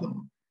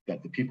fathom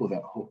that the people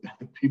that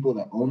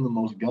own the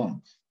most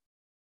guns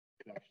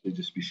could actually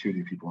just be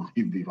shooting people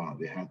and be violent.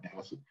 They are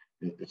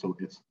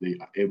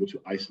able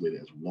to isolate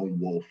it as lone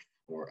wolf,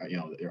 or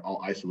they're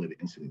all isolated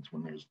incidents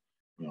when there's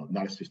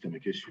not a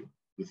systemic issue.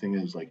 The thing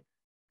is, like,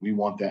 we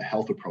want that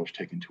health approach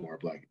taken to our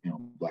Black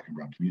and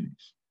brown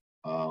communities.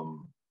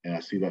 And I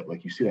see that,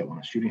 like you see that when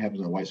a shooting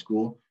happens in a white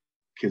school,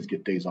 kids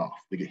get days off.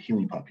 They get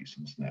healing puppies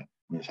and this and that.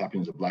 When this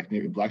happens in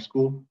a Black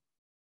school,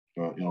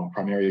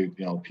 primary,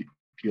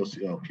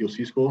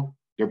 POC school.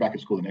 They're back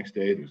at school the next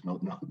day. There's no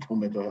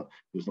mental health.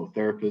 There's no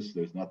therapist.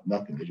 There's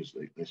nothing.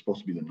 They're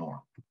supposed to be the norm.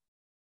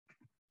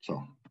 So,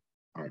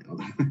 all right.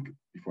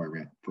 Before I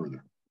rant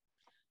further.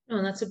 No,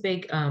 and that's a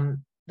big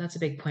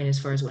point as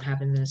far as what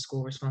happens in a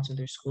school response when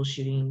there's school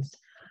shootings.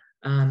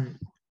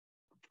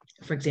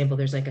 For example,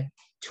 there's like a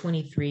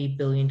 $23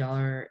 billion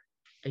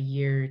a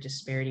year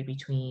disparity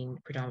between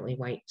predominantly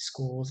white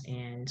schools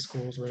and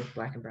schools with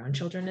Black and brown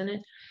children in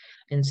it.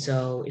 And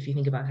so if you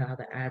think about how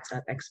that adds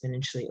up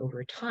exponentially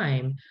over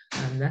time,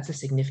 that's a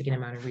significant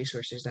amount of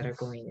resources that are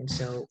going. And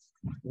so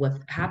what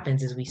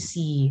happens is we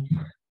see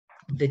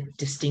the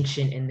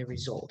distinction in the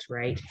result,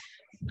 right?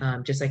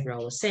 Just like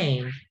Riall was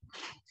saying,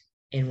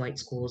 in white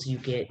schools, you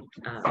get,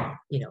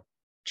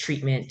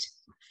 treatment,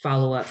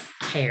 follow-up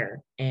care,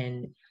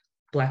 and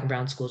Black and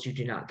brown schools, you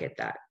do not get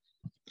that.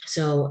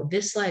 So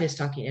this slide is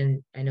talking,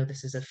 and I know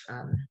this is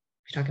we're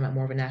talking about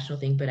more of a national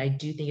thing, but I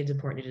do think it's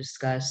important to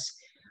discuss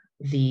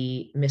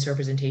the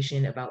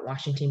misrepresentation about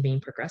Washington being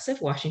progressive.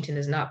 Washington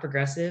is not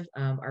progressive.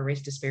 Our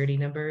race disparity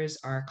numbers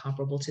are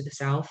comparable to the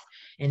South,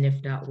 and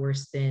if not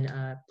worse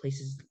than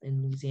places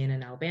in Louisiana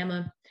and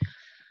Alabama.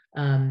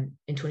 In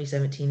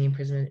 2017, the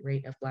imprisonment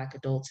rate of Black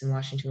adults in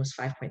Washington was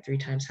 5.3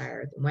 times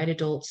higher than white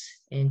adults.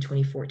 In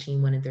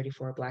 2014, 1 in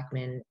 34 Black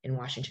men in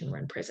Washington were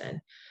in prison.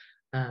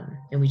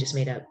 And we just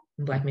made up,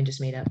 Black men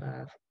just made up,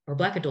 or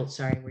Black adults,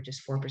 sorry, were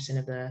just 4%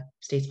 of the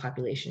state's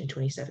population in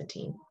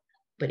 2017,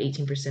 but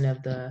 18%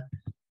 of the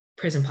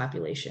prison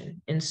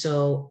population. And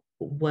so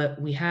what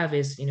we have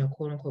is,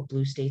 quote unquote,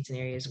 blue states and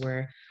areas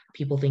where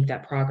people think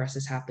that progress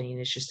is happening.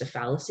 It's just a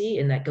fallacy.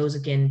 And that goes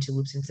again to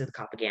loops into the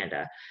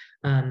propaganda.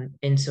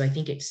 And so I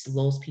think it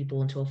lulls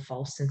people into a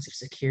false sense of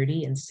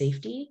security and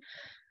safety.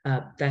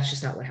 That's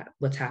just not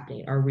what's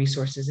happening. Our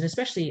resources, and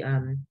especially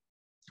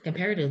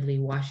comparatively,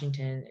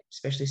 Washington,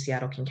 especially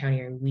Seattle, King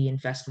County, we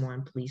invest more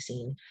in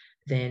policing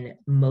than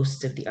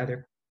most of the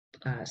other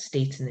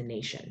states in the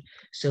nation.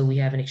 So we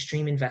have an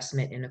extreme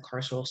investment in a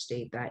carceral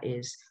state that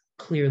is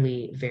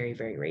clearly very,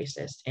 very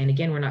racist. And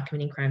again, we're not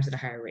committing crimes at a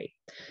higher rate.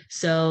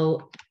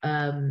 So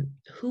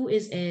who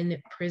is in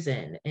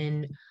prison?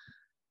 And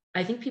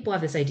I think people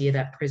have this idea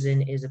that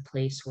prison is a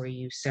place where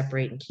you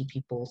separate and keep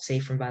people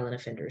safe from violent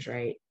offenders,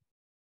 right?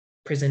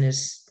 Prison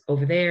is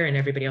over there and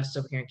everybody else is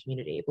over here in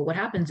community. But what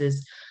happens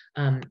is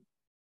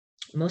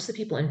most of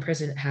the people in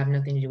prison have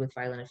nothing to do with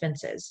violent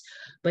offenses.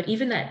 But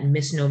even that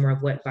misnomer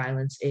of what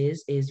violence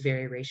is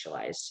very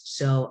racialized.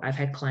 So I've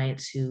had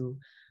clients who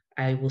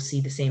I will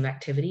see the same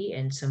activity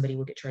and somebody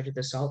will get charged with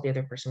assault, the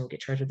other person will get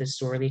charged with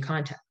disorderly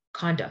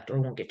conduct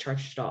or won't get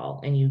charged at all.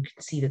 And you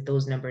can see that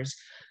those numbers,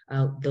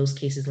 those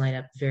cases line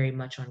up very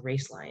much on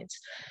race lines.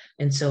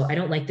 And so I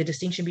don't like the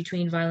distinction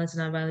between violence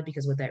and nonviolent,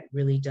 because what that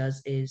really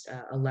does is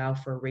allow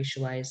for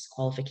racialized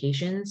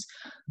qualifications.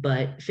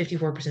 But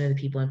 54% of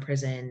the people in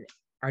prison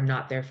are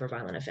not there for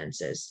violent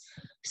offenses.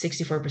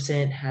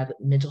 64% have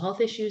mental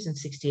health issues and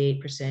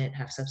 68%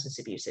 have substance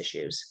abuse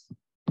issues.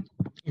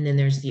 And then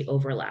there's the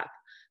overlap.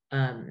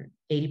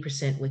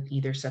 80% with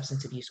either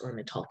substance abuse or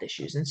mental health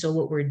issues. And so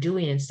what we're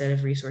doing, instead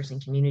of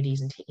resourcing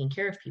communities and taking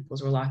care of people,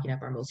 is we're locking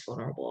up our most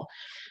vulnerable.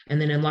 And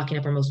then in locking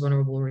up our most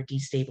vulnerable, we're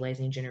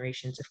destabilizing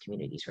generations of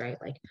communities, right?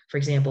 Like, for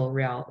example,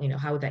 Riall,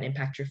 how would that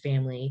impact your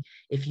family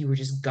if you were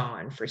just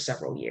gone for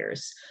several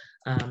years?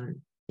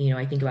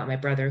 I think about my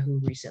brother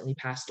who recently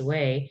passed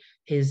away.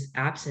 His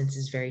absence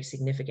is very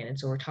significant. And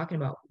so we're talking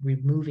about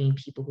removing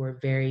people who are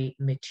very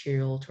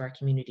material to our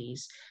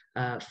communities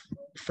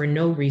for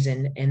no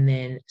reason, and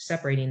then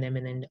separating them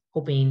and then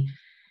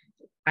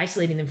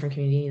isolating them from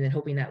community, and then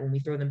hoping that when we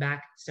throw them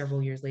back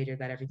several years later,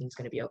 that everything's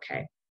going to be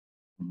okay.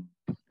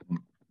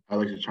 I'd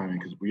like to chime in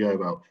because we have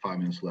about 5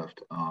 minutes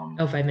left.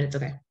 5 minutes,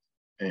 okay.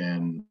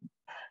 And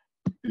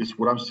it's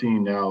what I'm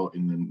seeing now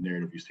in the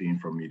narrative you're seeing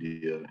from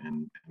media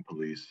and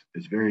police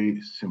is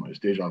very similar. It's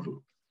deja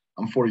vu.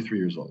 I'm 43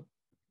 years old.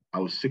 I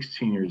was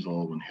 16 years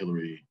old when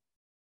Hillary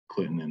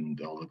Clinton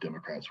and all the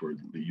Democrats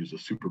they used a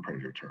super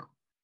predator term.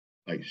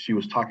 Like, she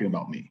was talking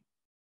about me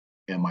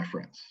and my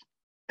friends.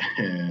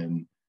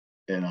 And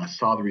I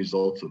saw the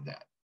results of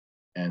that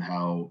and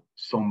how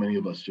so many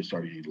of us just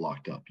started getting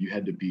locked up. You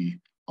had to be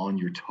on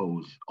your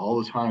toes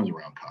all the times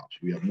around cops.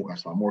 I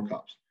saw more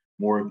cops,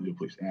 more of the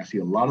police. And I see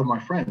a lot of my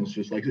friends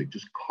just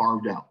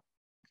carved out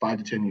 5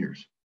 to 10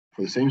 years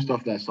for the same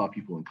stuff that I saw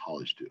people in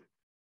college do.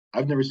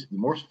 The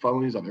most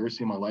felonies I've ever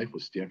seen in my life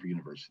was Stanford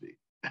University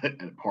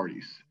at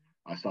parties.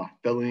 I saw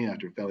felony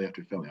after felony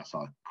after felony.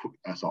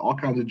 I saw all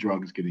kinds of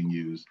drugs getting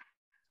used.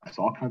 I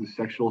saw all kinds of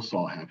sexual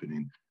assault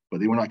happening, but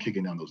they were not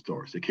kicking down those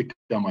doors. They kicked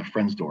down my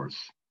friends' doors.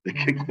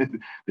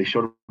 They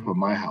showed up at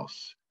my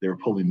house. They were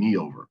pulling me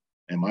over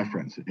and my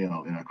friends, in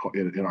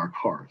our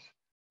cars.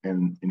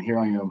 And here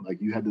I am,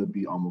 like, you had to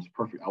be almost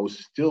perfect. I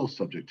was still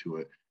subject to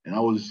it. And I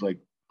was an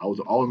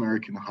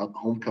All-American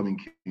homecoming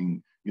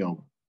king, A-,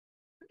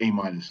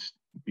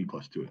 B+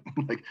 to it.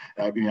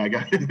 I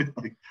got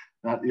like,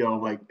 not,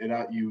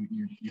 you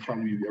try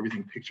to do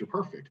everything picture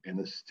perfect, and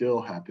it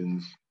still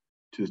happens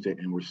to this day,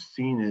 and we're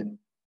seeing it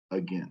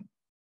again.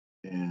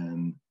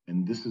 And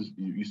this is,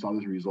 you saw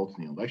the results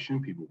in the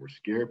election. People were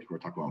scared. People were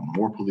talking about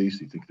more police.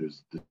 They think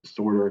there's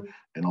disorder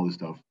and all this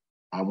stuff.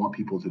 I want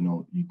people to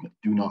know you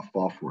do not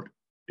fall for it.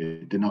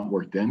 It did not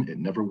work then. It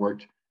never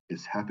worked.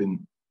 It's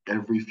happened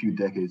every few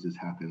decades. This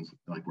happens,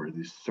 like where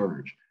this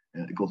surge.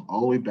 And it goes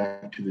all the way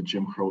back to the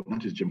Jim Crow, not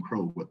just Jim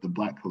Crow, but the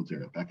Black Codes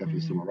era, back after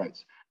the civil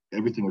rights.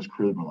 Everything was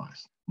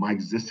criminalized. My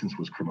existence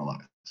was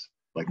criminalized.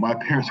 Like my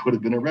parents would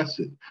have been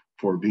arrested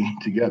for being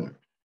together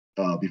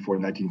before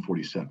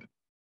 1947,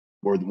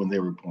 or when they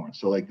were born.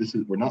 So like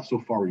we're not so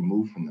far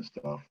removed from this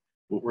stuff.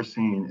 What we're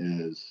seeing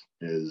is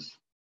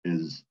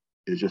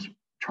just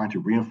trying to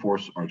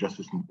reinforce our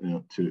justice,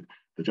 to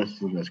the justice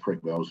system that's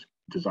correct, but I was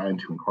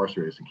designed to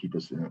incarcerate us and keep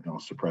us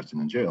suppressed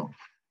and in jail.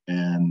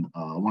 And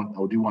I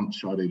do want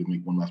Sade to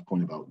make one last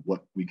point about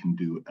what we can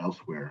do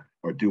elsewhere,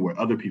 or do where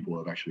other people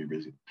have actually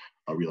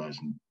realized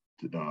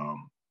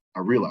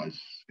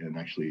and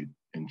actually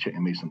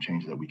and made some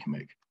changes that we can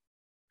make.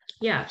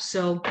 Yeah.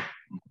 So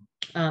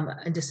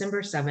on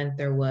December 7th,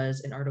 there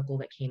was an article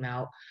that came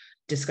out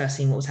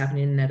discussing what was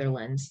happening in the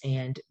Netherlands,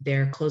 and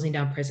they're closing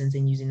down prisons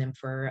and using them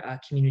for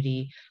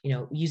community,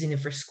 using them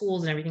for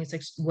schools and everything. It's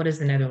like, what is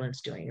the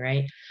Netherlands doing,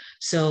 right?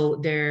 So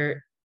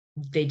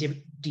they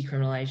did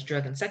decriminalize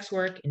drug and sex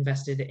work,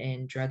 invested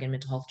in drug and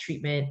mental health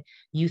treatment,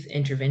 youth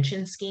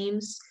intervention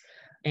schemes,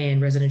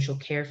 and residential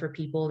care for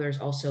people. There's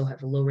also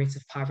have low rates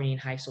of poverty and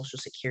high social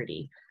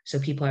security. So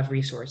people have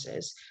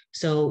resources.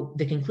 So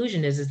the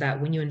conclusion is that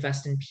when you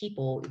invest in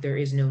people, there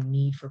is no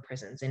need for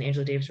prisons. And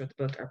Angela Davis wrote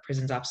the book, Are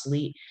Prisons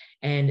Obsolete?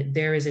 And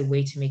there is a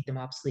way to make them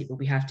obsolete, but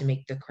we have to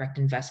make the correct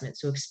investment.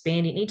 So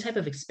expanding any type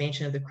of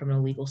expansion of the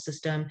criminal legal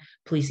system,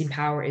 policing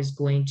power is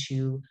going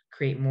to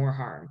create more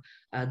harm.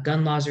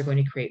 Gun laws are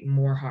going to create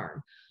more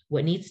harm.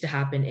 What needs to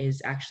happen is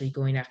actually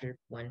going after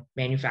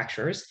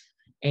manufacturers,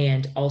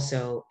 and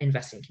also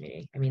investing in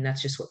community. I mean,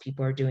 that's just what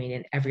people are doing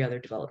in every other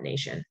developed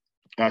nation.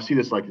 I see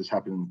this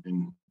happen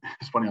in,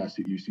 it's funny,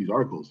 you see these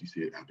articles, you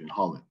see it happen in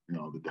Holland,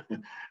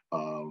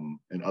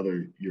 and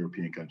other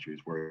European countries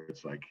where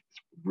it's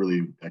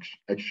really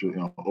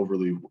extra,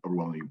 overly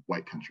overwhelmingly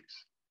white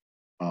countries.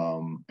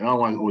 And I don't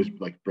want to always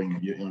bring,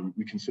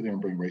 we can sit there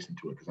and bring race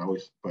into it,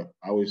 because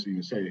I always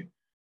even say,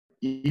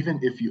 even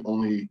if you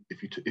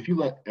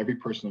let every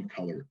person of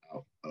color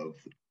out of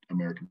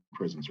American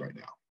prisons right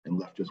now and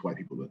left just white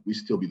people, we'd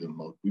still be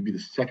we'd be the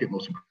second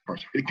most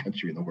incarcerated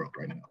country in the world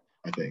right now,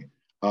 I think.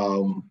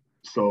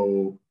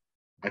 So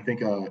I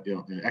think,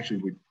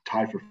 actually we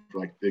tied for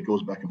it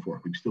goes back and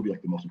forth. We'd still be the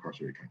most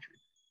incarcerated country.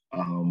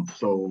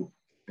 So,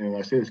 and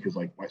I say this because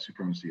white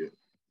supremacy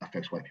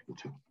affects white people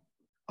too.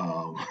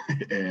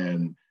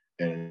 And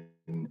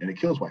it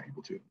kills white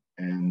people too.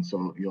 And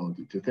so,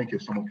 to think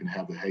if someone can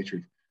have the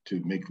hatred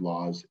to make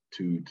laws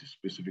to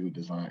specifically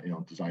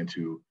designed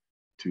to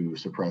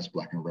suppress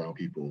Black and brown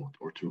people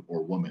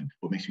or women,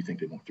 what makes you think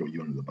they won't throw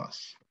you under the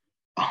bus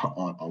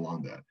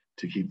along that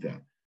to keep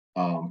that?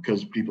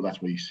 Because people,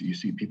 that's what you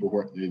see people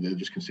who they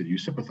just consider you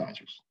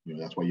sympathizers.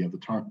 That's why you have the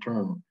term,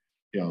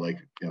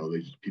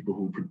 there's people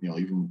who,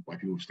 even white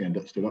people who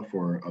stood up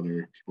for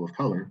other people of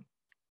color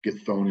get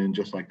thrown in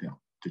just like them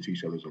to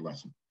teach others a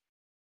lesson.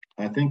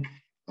 I think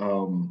I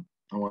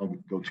want to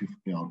go to,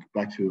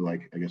 back to I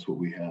guess what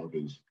we have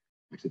is,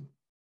 like I said,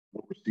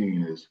 what we're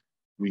seeing is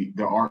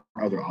there are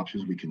other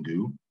options we can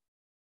do,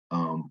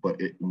 but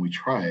when we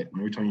try it,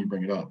 every time you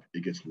bring it up,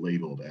 it gets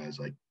labeled as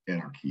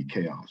anarchy,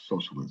 chaos,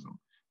 socialism,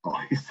 all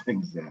these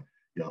things that,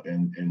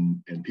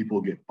 and people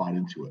get bought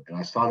into it. And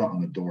I saw that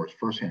on the doors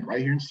firsthand,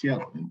 right here in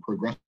Seattle, in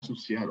progressive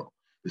Seattle,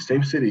 the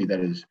same city that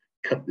has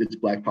cut its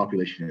Black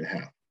population in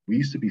half. We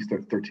used to be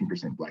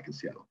 13% Black in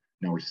Seattle.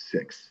 Now we're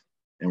 6%,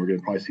 and we're going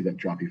to probably see that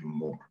drop even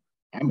more.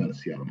 I'm out of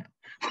Seattle now.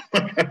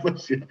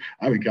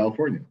 I'm in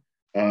California.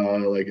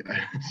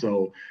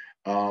 The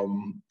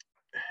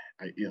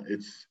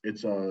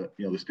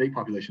state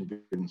population has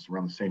been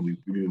around the same.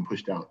 We've been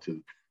pushed out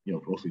to,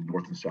 mostly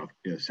North and South,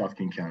 South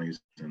King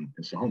counties and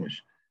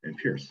Snohomish and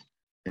Pierce.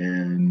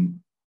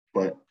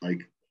 But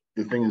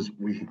the thing is,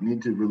 we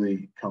need to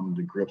really come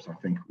to grips, I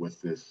think, with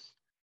this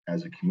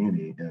as a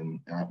community. And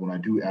when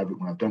I've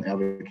done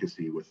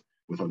advocacy with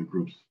other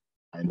groups,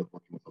 I end up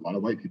working with a lot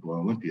of white people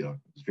in Olympia.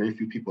 There's very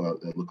few people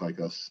that look like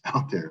us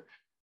out there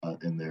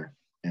in there.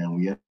 And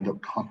we end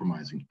up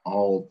compromising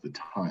all the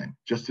time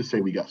just to say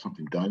we got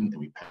something done, and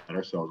we pat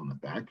ourselves on the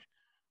back.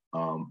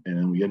 And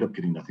then we end up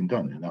getting nothing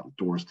done, and that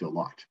door is still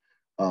locked.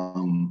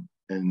 In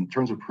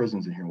terms of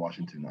prisons in here in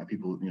Washington, I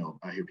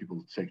hear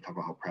people talk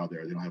about how proud they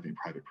are. They don't have any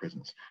private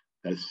prisons.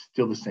 That is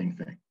still the same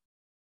thing.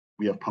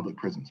 We have public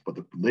prisons, but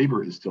the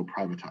labor is still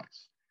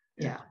privatized.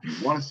 Yeah. If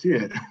you want to see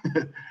it,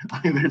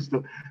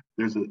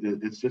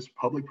 it's just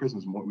public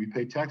prisons. We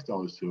pay tax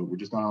dollars to it. We're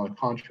just not on a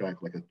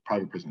contract like a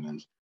private prison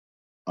is.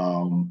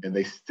 And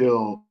they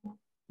still,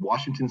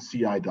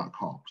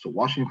 WashingtonCI.com. So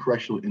Washington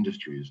Correctional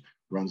Industries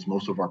runs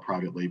most of our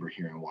private labor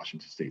here in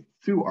Washington State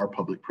through our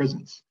public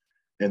prisons.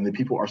 And the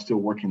people are still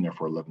working there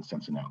for 11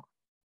 cents an hour.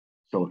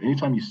 So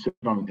anytime you sit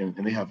on,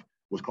 and they have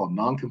what's called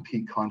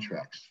non-compete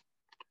contracts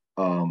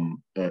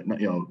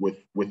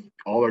with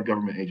all our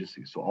government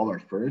agencies. So all our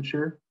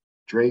furniture,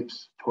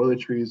 drapes,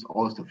 toiletries,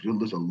 all this stuff.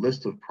 There's a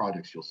list of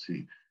projects you'll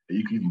see that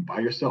you can even buy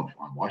yourself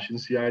on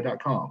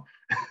WashingtonCI.com,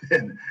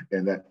 and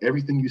that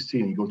everything you see,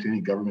 and you go to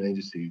any government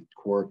agency,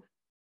 court,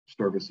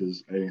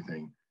 services,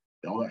 anything,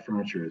 all that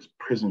furniture is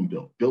Prism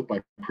built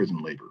by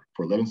Prism labor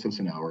for 11 cents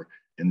an hour.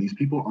 And these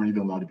people aren't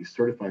even allowed to be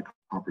certified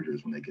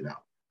carpenters when they get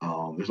out.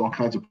 There's all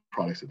kinds of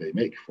products that they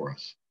make for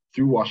us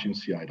through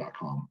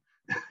WashingtonCI.com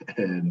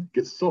and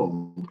get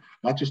sold,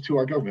 not just to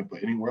our government,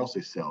 but anywhere else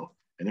they sell.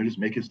 And they're just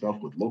making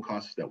stuff with low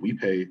costs that we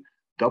pay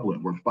double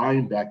it. We're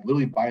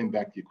literally buying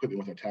back the equipment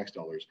with our tax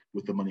dollars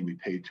with the money we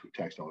paid to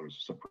tax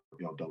dollars,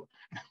 double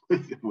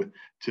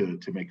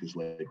to make this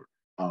labor.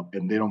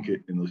 And they don't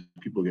get, and those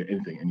people get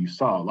anything. And you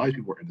saw a lot of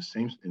people are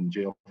in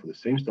jail for the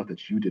same stuff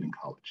that you did in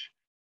college.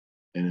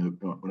 And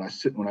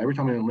every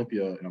time I'm in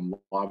Olympia and I'm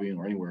lobbying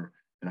or anywhere,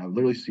 and I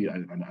literally see,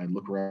 I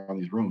look around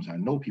these rooms, and I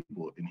know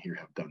people in here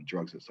have done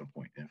drugs at some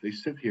point. And if they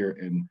sit here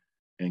and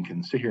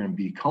can sit here and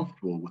be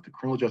comfortable with the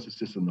criminal justice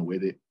system the way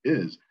that it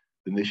is,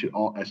 then you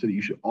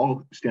should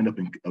all stand up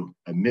and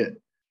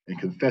admit and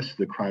confess to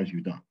the crimes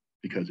you've done.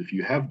 Because if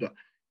you have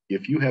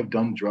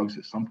done drugs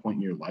at some point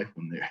in your life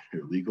when they're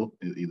illegal,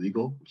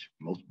 which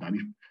most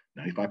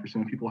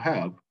 95% of people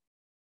have,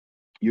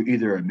 you're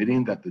either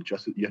admitting that you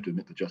have to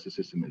admit the justice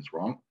system is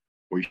wrong,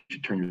 or you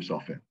should turn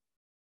yourself in.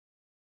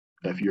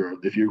 If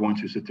you're going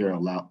to sit there and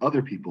allow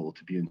other people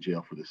to be in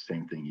jail for the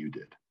same thing you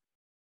did.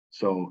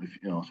 So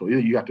so either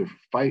you have to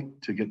fight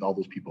to get all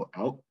those people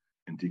out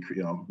and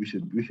decrease.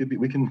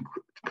 We can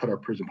cut our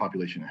prison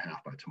population in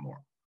half by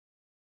tomorrow,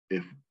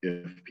 if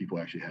people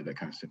actually had that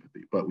kind of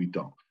sympathy, but we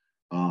don't.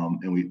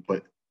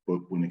 But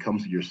when it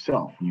comes to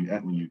yourself,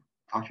 when you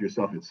talk to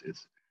yourself, it's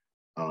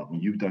if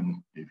you've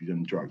done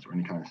drugs or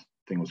any kind of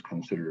thing was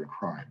considered a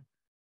crime,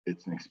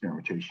 it's an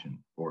experimentation,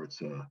 or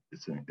it's a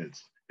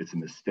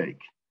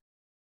mistake.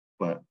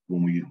 But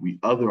when we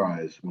other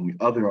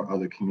our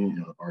other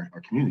community,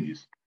 our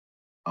communities,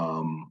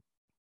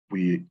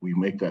 we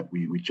make that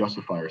we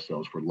justify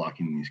ourselves for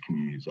locking these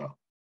communities up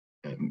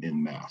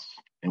in mass,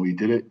 and we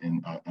did it.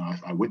 And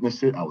I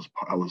witnessed it. I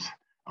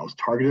was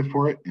targeted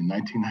for it in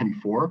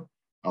 1994.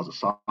 I was a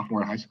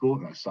sophomore in high school,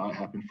 and I saw it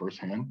happen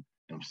firsthand.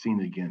 And I'm seeing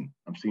it again.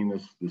 I'm seeing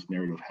this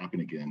narrative happen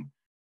again,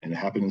 and it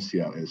happened in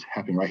Seattle. It's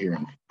happening right here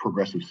in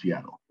progressive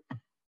Seattle.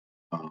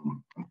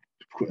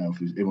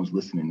 If anyone's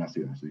listening, not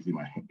seeing this, these are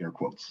my air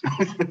quotes.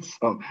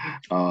 So,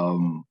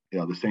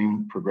 the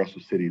same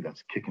progressive city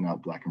that's kicking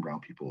out Black and brown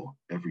people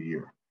every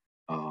year,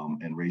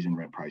 and raising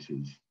rent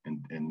prices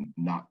and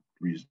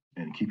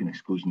keeping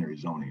exclusionary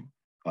zoning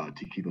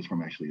to keep us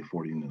from actually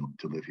affording them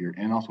to live here,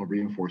 and also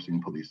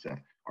reinforcing police that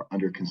are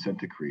under consent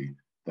decree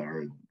that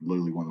are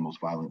literally one of the most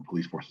violent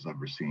police forces I've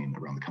ever seen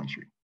around the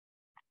country.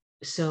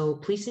 So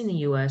policing in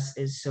the US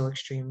is so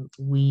extreme.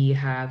 We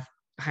have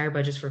higher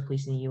budgets for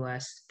police in the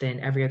US than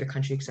every other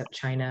country except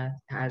China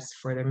has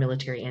for their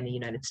military and the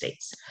United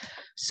States.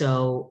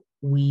 So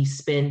we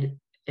spend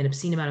an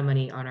obscene amount of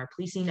money on our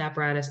policing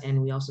apparatus,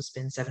 and we also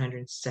spend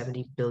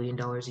 $770 billion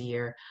a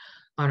year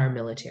on our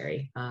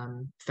military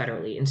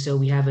federally. And so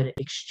we have an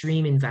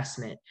extreme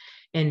investment.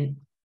 And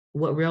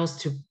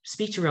to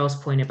speak to Riall's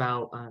point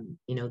about,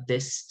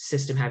 this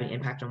system having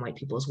impact on white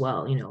people as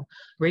well,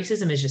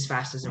 racism is just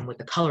fascism with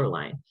the color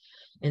line.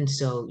 And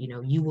so,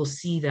 you will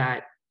see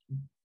that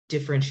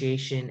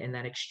differentiation and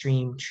that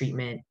extreme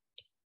treatment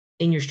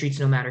in your streets,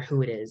 no matter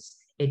who it is.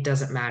 It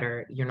doesn't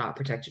matter, you're not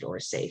protected or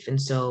safe.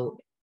 And so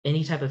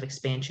any type of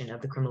expansion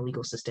of the criminal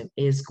legal system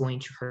is going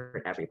to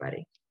hurt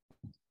everybody.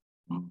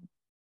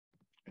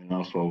 And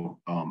also,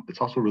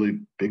 it's also really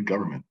big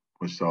government.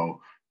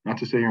 So not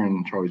to say here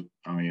in Charlie's,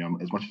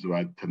 as much as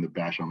I tend to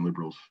bash on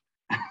liberals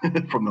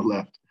from the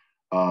left,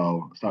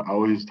 so I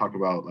always talk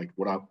about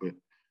but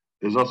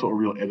there's also a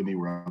real enemy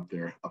we're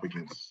up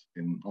against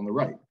on the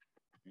right.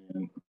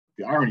 And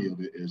the irony of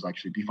it is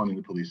actually defunding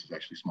the police is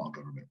actually small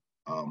government.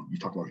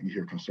 You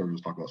hear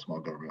conservatives talk about small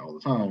government all the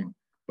time,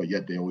 but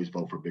yet they always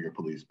vote for bigger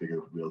police,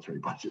 bigger military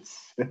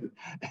budgets,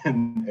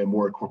 and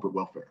more corporate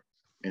welfare.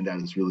 And that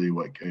is really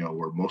where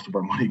most of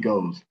our money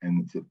goes.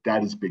 And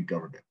that is big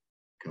government,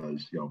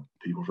 because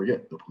people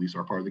forget the police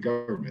are part of the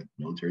government,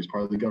 military is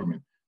part of the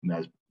government, and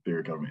that is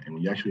bigger government. And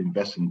when you actually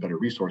invest in better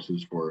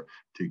resources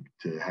to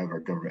have our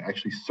government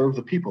actually serve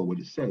the people, what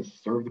it says,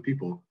 serve the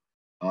people,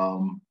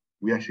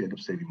 we actually end up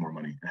saving more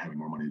money and having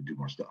more money to do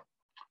more stuff.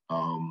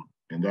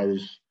 And that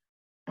is,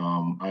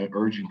 I'm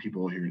urging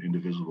people here in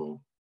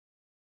Indivisible,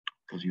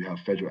 because you have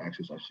federal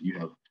access, you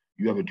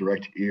have a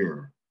direct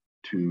ear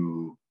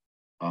to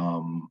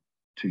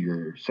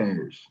your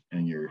senators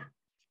and your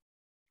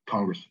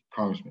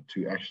congressmen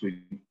to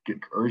actually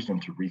urge them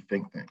to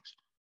rethink things.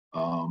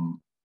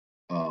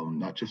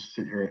 Not just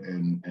sit here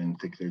and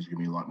think there's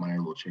going to be a lot minor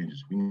little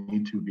changes. We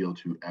need to be able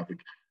to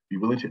be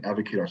willing to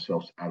advocate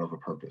ourselves out of a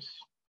purpose.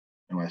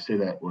 And when I say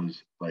that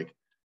was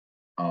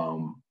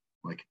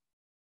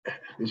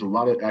there's a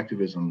lot of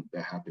activism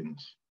that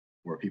happens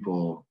where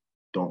people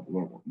don't,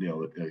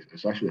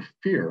 it's actually a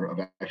fear of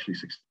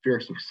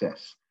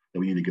success that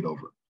we need to get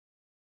over.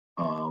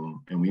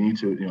 And we need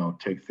to,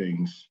 take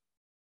things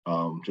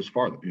just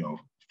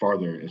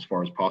farther as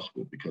far as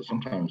possible, because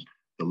sometimes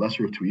the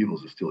lesser of two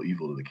evils is still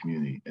evil to the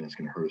community, and it's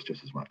going to hurt us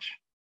just as much.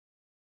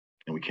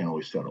 And we can't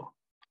always settle.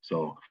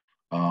 So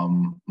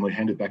I'm going to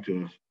hand it back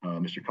to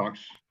Mr. Cox.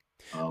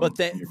 Well,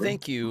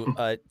 thank you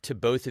to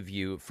both of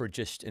you for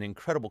just an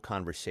incredible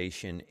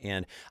conversation.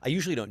 And I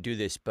usually don't do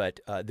this, but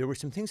there were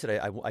some things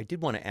that I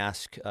did want to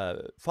ask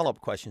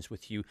follow-up questions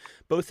with you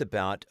both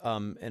about.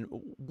 And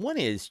one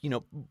is,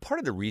 part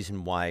of the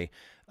reason why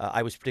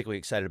I was particularly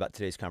excited about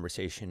today's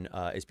conversation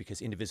is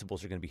because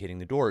Indivisibles are going to be hitting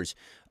the doors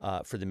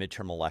for the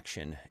midterm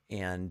election.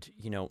 And,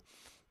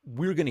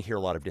 we're going to hear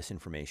a lot of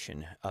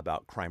disinformation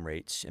about crime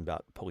rates and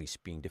about police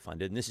being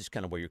defunded. And this is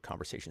kind of where your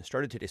conversation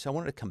started today. So I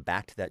wanted to come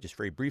back to that just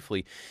very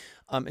briefly.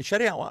 And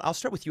Sade, I'll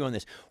start with you on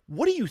this.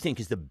 What do you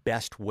think is the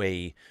best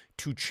way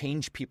to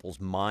change people's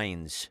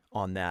minds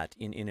on that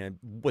in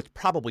what's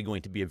probably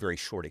going to be a very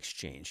short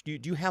exchange? Do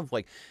you have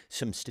like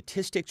some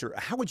statistics, or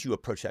how would you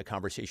approach that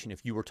conversation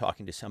if you were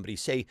talking to somebody,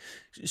 say,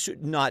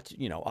 not,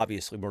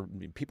 obviously we're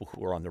people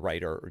who are on the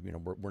right, or,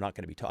 we're not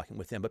going to be talking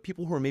with them, but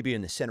people who are maybe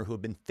in the center who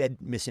have been fed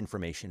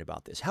misinformation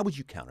about this? How would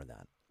you counter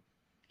that?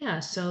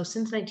 Yeah, so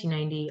since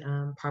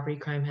 1990, property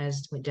crime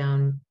has went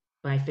down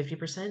by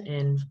 50%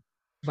 and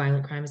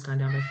violent crime has gone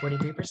down by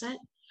 43%.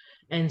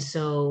 And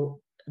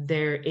so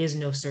there is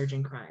no surge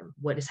in crime.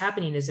 What is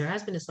happening is there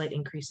has been a slight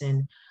increase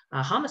in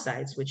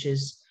homicides, which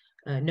is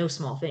no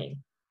small thing,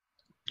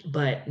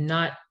 but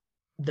not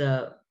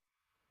the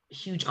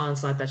huge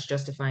onslaught that's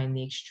justifying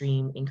the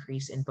extreme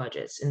increase in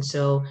budgets. And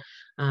so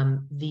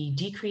the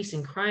decrease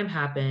in crime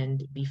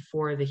happened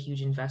before the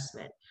huge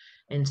investment.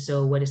 And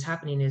so what is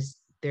happening is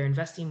they're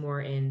investing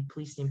more in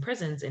policing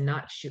prisons and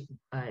not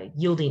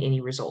yielding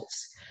any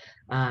results.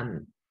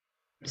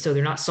 So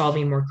they're not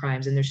solving more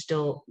crimes, and they're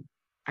still,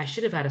 I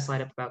should have had a slide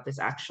up about this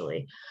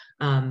actually.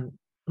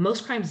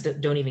 Most crimes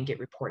don't even get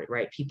reported,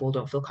 right? People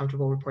don't feel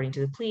comfortable reporting to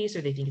the police,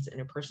 or they think it's an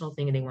interpersonal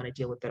thing and they want to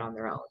deal with it on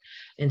their own.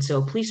 And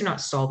so police are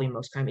not solving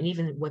most crime. And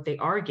even what they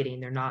are getting,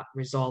 they're not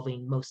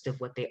resolving most of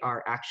what they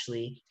are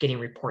actually getting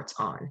reports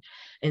on.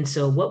 And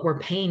so what we're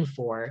paying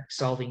for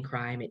solving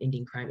crime and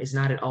ending crime is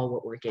not at all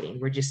what we're getting.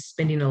 We're just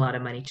spending a lot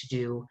of money to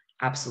do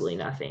absolutely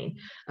nothing.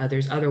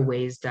 There's other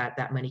ways that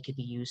that money could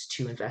be used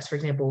to invest. For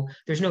example,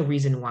 there's no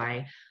reason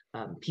why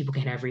people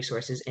can have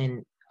resources.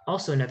 And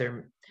also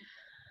another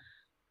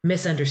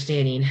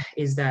misunderstanding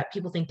is that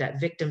people think that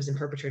victims and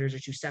perpetrators are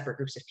two separate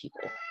groups of people.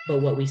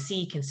 But what we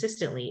see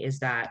consistently is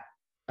that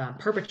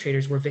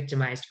perpetrators were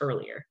victimized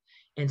earlier.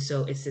 And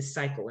so it's this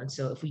cycle. And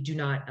so if we do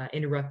not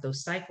interrupt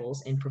those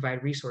cycles and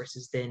provide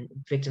resources, then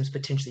victims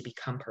potentially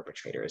become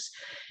perpetrators.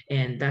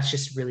 And that's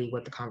just really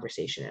what the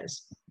conversation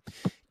is.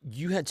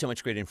 You had so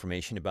much great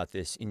information about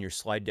this in your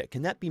slide deck.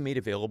 Can that be made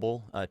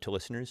available to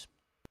listeners?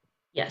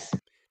 Yes.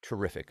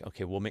 Terrific.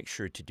 Okay, we'll make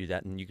sure to do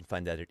that, and you can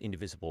find that at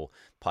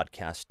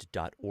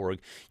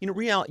indivisiblepodcast.org.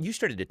 Riall, you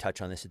started to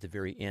touch on this at the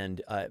very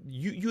end.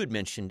 You had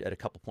mentioned at a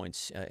couple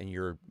points in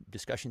your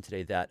discussion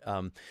today that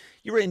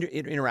your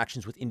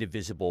interactions with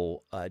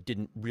Indivisible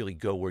didn't really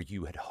go where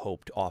you had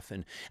hoped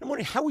often. I'm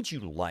wondering, how would you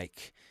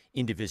like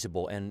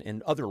Indivisible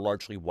and other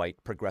largely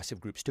white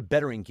progressive groups to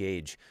better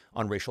engage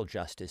on racial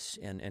justice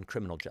and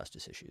criminal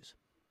justice issues?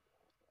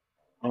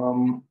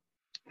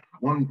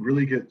 One,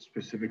 really get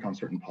specific on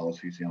certain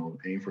policies,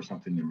 aim for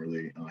something and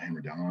really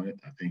hammer down on it.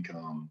 I think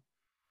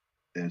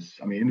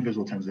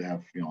Indivisible tends to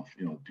have, do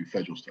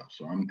federal stuff.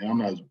 So I'm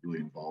not as really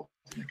involved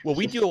in it. Well,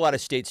 we do a lot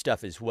of state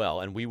stuff as well.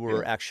 And we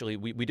were actually,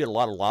 we did a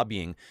lot of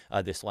lobbying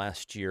this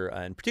last year,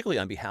 and particularly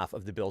on behalf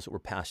of the bills that were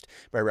passed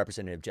by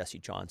Representative George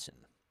Johnson.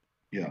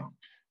 Yeah.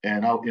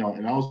 And I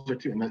was there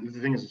too. And the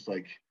thing is, it's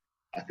like,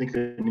 I think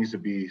there needs to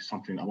be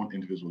something. I want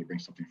Indivisible to bring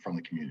something from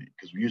the community,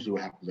 because usually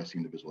what happens, I see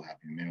Indivisible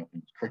happening,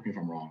 correct me if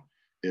I'm wrong,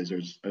 is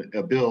there's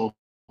a bill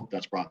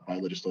that's brought by a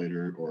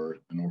legislator or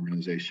an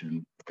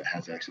organization that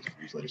has access to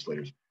these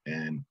legislators,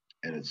 and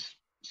it's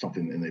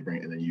something, and they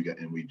bring, and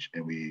then we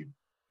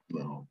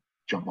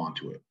jump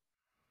onto it.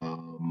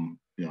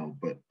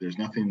 But there's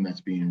nothing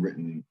that's being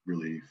written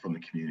really from the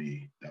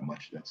community that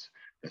much that's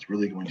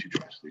really going to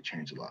drastically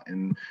change a lot.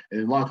 And a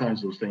lot of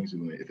times those things,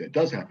 if it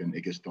does happen,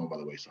 it gets thrown by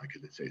the wayside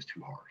because it says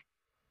too hard.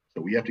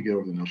 So we have to get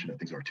over the notion that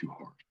things are too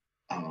hard.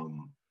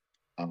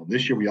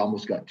 This year we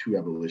almost got 2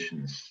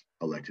 abolitionists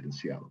elected in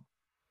Seattle,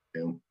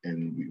 and a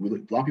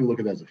lot of people look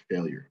at that as a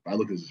failure. But I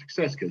look at it as a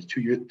success, because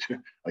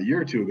a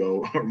year or two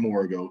ago or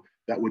more ago,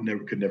 that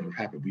could never have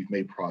happened. We've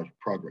made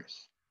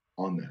progress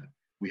on that.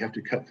 We have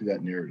to cut through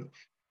that narrative.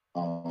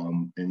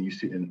 And you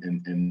see,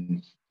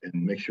 and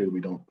make sure that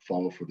we don't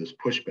fall for this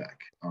pushback.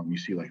 You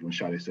see, like when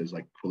Sade says,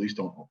 like, police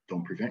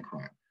don't prevent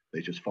crime; they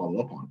just follow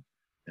up on it.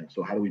 And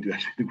so, how do we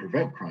actually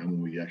prevent crime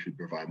when we actually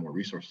provide more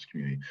resources to the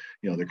community?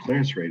 Their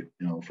clearance rate,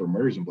 for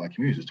murders in Black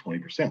communities is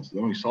 20%. So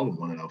they're only solving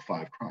 1 out of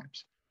 5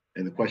 crimes.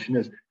 And the question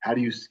is,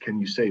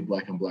 can you say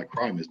Black on Black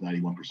crime is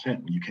 91%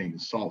 when you can't even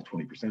solve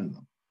 20% of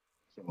them?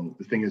 So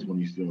the thing is, when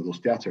those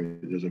stats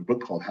there's a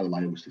book called How to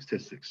Lie with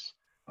Statistics.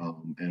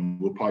 And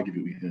we'll probably give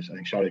you, I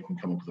think Sade can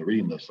come up with a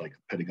reading list like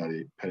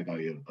Pedagogy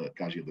of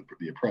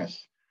the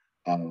Oppressed,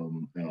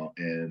 and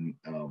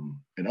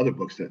other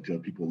books that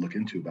people look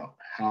into about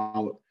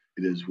how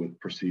it is with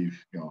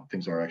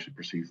things are actually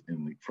perceived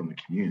from the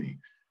community.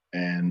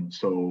 And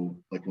so,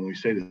 like when we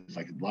say this,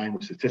 like lying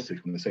with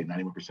statistics, when they say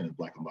 91% is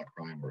black on black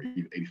crime or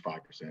even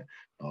 85%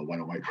 white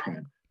on white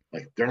crime,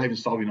 like they're not even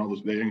solving all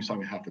those. They're not even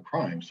solving half the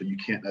crime. So you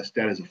can't.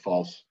 That is a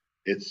false.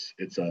 It's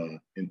a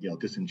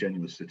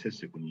disingenuous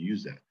statistic when you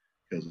use that,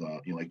 because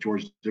like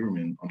George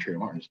Zimmerman on Trayvon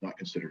Martin is not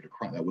considered a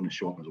crime. That wouldn't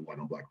show up as a white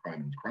on black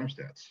crime in crime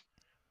stats,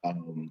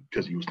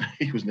 because he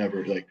was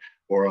never like,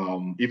 or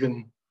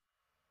even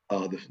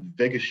the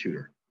Vegas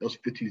shooter. Those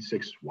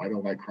 56 white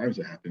on white crimes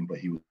that happened, but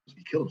he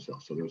killed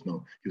himself, so he was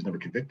never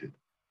convicted.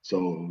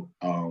 So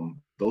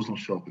those don't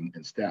show up in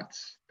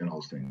stats and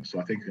all those things.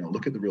 So I think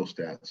look at the real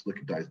stats,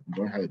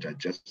 learn how to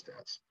digest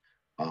stats,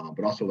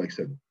 but also like I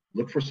said,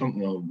 look for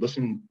something.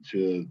 Listen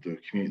to the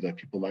community, like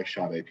people like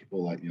Sade,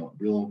 people like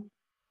real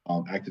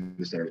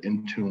activists that are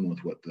in tune with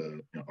what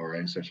our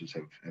ancestors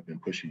have been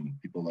pushing.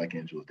 People like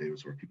Angela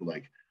Davis, or people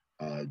like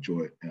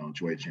Joy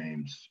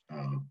James,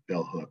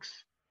 Bell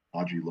Hooks,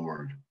 Audre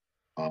Lorde,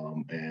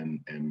 and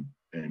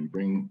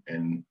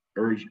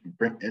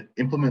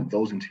implement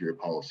those into your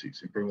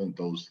policies, implement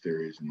those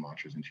theories and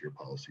mantras into your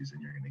policies,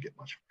 and you're going to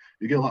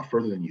get a lot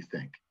further than you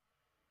think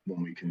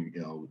when we can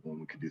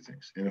do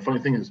things. And the funny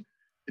thing is,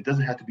 it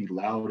doesn't have to be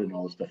loud and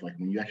all this stuff. Like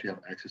when you actually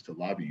have access to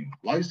lobbying,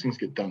 a lot of these things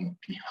get done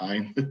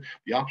behind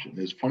the option.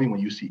 It's funny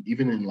when you see,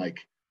 even in like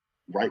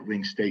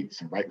right-wing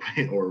states and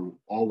right-wing or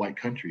all white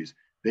countries,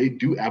 they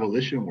do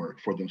abolition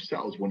work for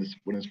themselves when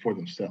it's for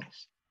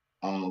themselves.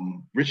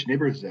 Rich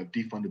neighborhoods have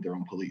defunded their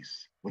own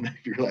police when they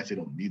realize they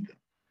don't need them.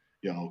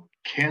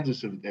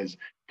 Kansas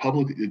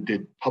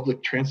did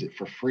public transit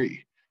for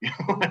free.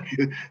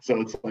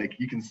 So it's like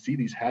you can see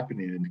these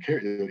happening, and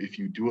if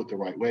you do it the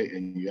right way,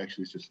 and you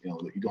actually just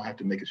you don't have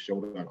to make a show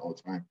about it all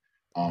the time.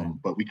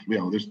 But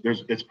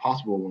it's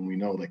possible when we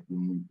know, like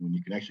when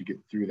you can actually get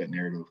through that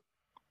narrative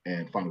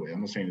and find a way. I'm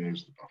not saying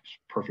there's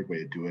a perfect way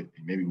to do it,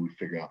 and maybe we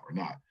figure out or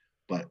not,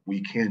 but we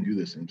can do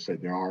this and say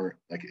there are,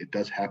 like, it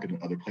does happen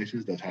in other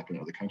places, does happen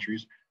in other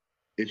countries.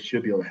 It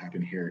should be able to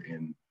happen here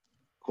in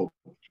quote,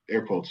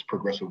 air quotes,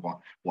 progressive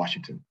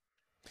Washington.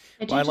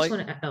 I do want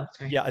to. Oh,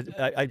 sorry. Yeah,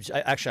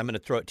 actually, I'm going to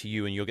throw it to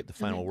you, and you'll get the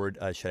final word,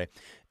 Sade.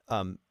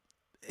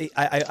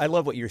 I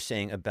love what you're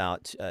saying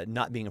about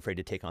not being afraid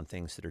to take on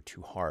things that are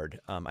too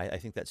hard. I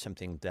think that's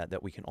something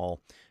that we can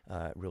all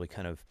really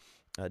kind of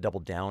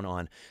double down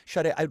on.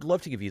 Sade, I'd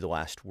love to give you the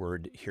last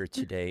word here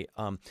today.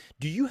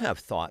 Do you have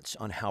thoughts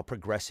on how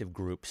progressive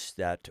groups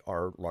that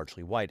are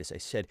largely white, as I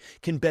said,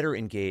 can better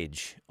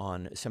engage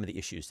on some of the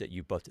issues that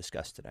you both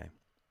discussed today?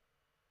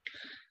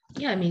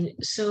 Yeah, I mean,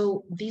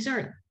 so these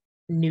aren't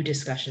new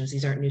discussions.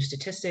 These aren't new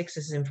statistics.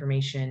 This is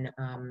information.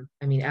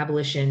 I mean,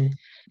 abolition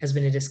has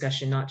been a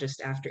discussion not just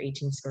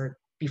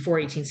before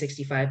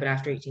 1865, but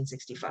after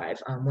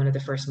 1865. One of the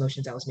first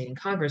motions that was made in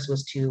Congress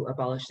was to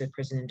abolish the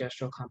prison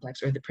industrial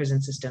complex, or the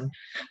prison system,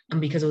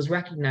 because it was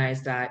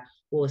recognized that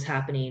what was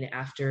happening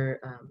after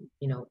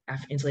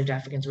enslaved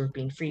Africans were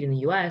being freed in the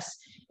U.S.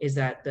 is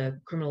that the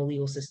criminal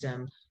legal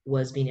system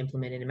was being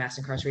implemented and mass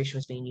incarceration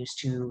was being used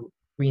to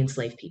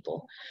re-enslave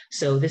people.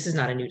 So this is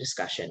not a new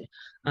discussion.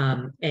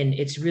 And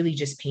it's really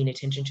just paying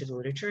attention to the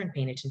literature and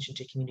paying attention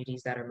to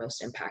communities that are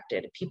most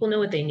impacted. People know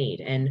what they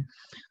need. And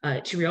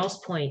to Riall's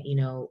point,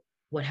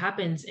 what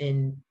happens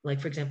in, like,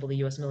 for example, the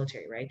US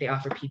military, right? They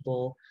offer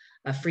people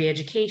free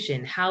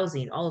education,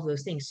 housing, all of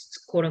those things,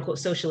 quote unquote,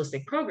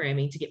 socialistic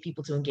programming to get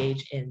people to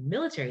engage in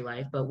military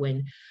life. But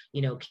when,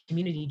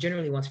 community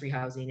generally wants free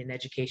housing and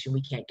education,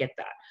 we can't get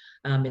that.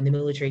 And the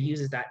military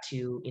uses that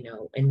to,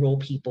 enroll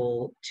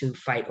people to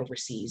fight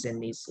overseas.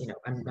 And these,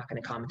 I'm not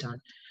going to comment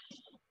on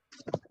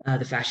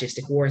the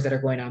fascistic wars that are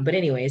going on. But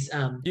anyways,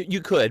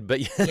 you could, but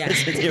yeah,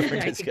 it's a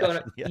different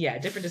discussion.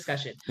 Different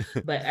discussion.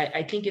 But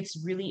I think it's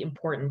really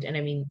important. And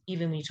I mean,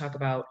 even when you talk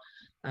about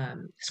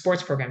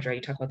sports programs, right?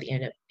 You talk about the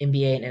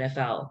NBA and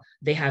NFL,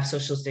 they have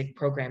socialistic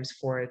programs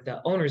for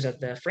the owners of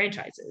the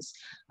franchises.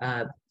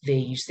 They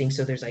use things,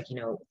 so there's like,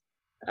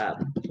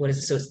 what is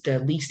it? So the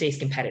league stays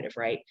competitive,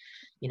 right?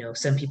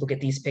 Some people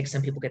get these picks,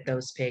 some people get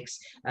those picks.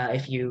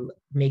 If you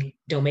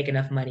don't make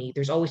enough money,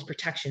 there's always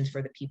protections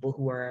for the people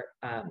who are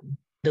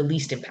the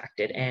least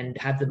impacted and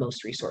have the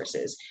most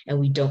resources. And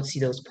we don't see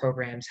those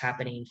programs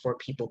happening for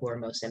people who are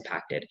most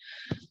impacted.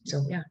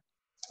 So, yeah.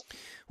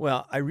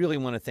 Well, I really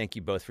want to thank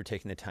you both for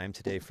taking the time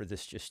today for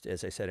this, just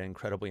as I said, an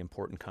incredibly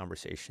important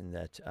conversation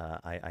that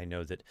I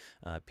know that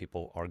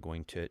people are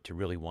going to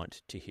really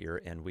want to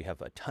hear. And we have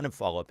a ton of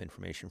follow-up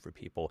information for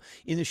people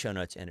in the show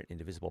notes and at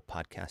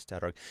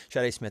indivisiblepodcast.org.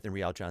 Sade Smith and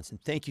Riall Johnson,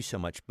 thank you so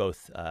much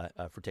both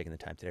for taking the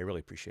time today. I really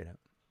appreciate it.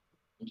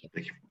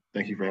 Thank you.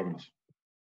 Thank you for having us.